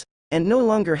arms, and no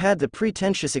longer had the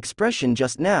pretentious expression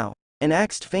just now, and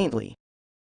asked faintly,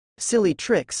 "Silly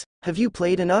tricks, have you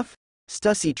played enough?"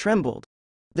 Stussy trembled.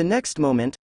 The next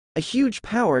moment, a huge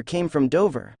power came from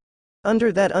Dover.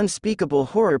 Under that unspeakable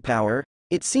horror power,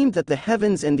 it seemed that the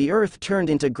heavens and the earth turned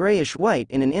into grayish-white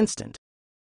in an instant.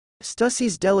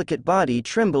 Stussy's delicate body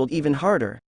trembled even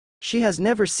harder. She has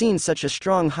never seen such a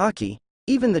strong hockey.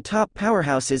 Even the top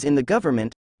powerhouses in the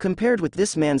government, compared with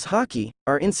this man's hockey,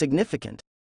 are insignificant.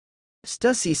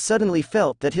 Stussy suddenly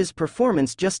felt that his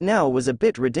performance just now was a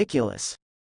bit ridiculous.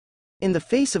 In the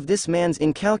face of this man's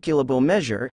incalculable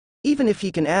measure, even if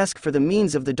he can ask for the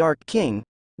means of the Dark King,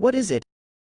 what is it?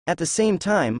 At the same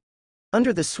time,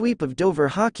 under the sweep of Dover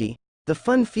hockey, the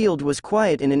fun field was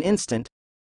quiet in an instant.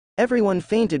 Everyone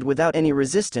fainted without any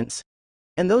resistance,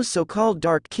 and those so-called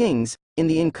Dark Kings, in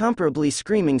the incomparably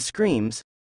screaming screams,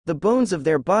 the bones of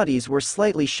their bodies were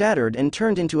slightly shattered and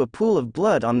turned into a pool of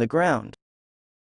blood on the ground.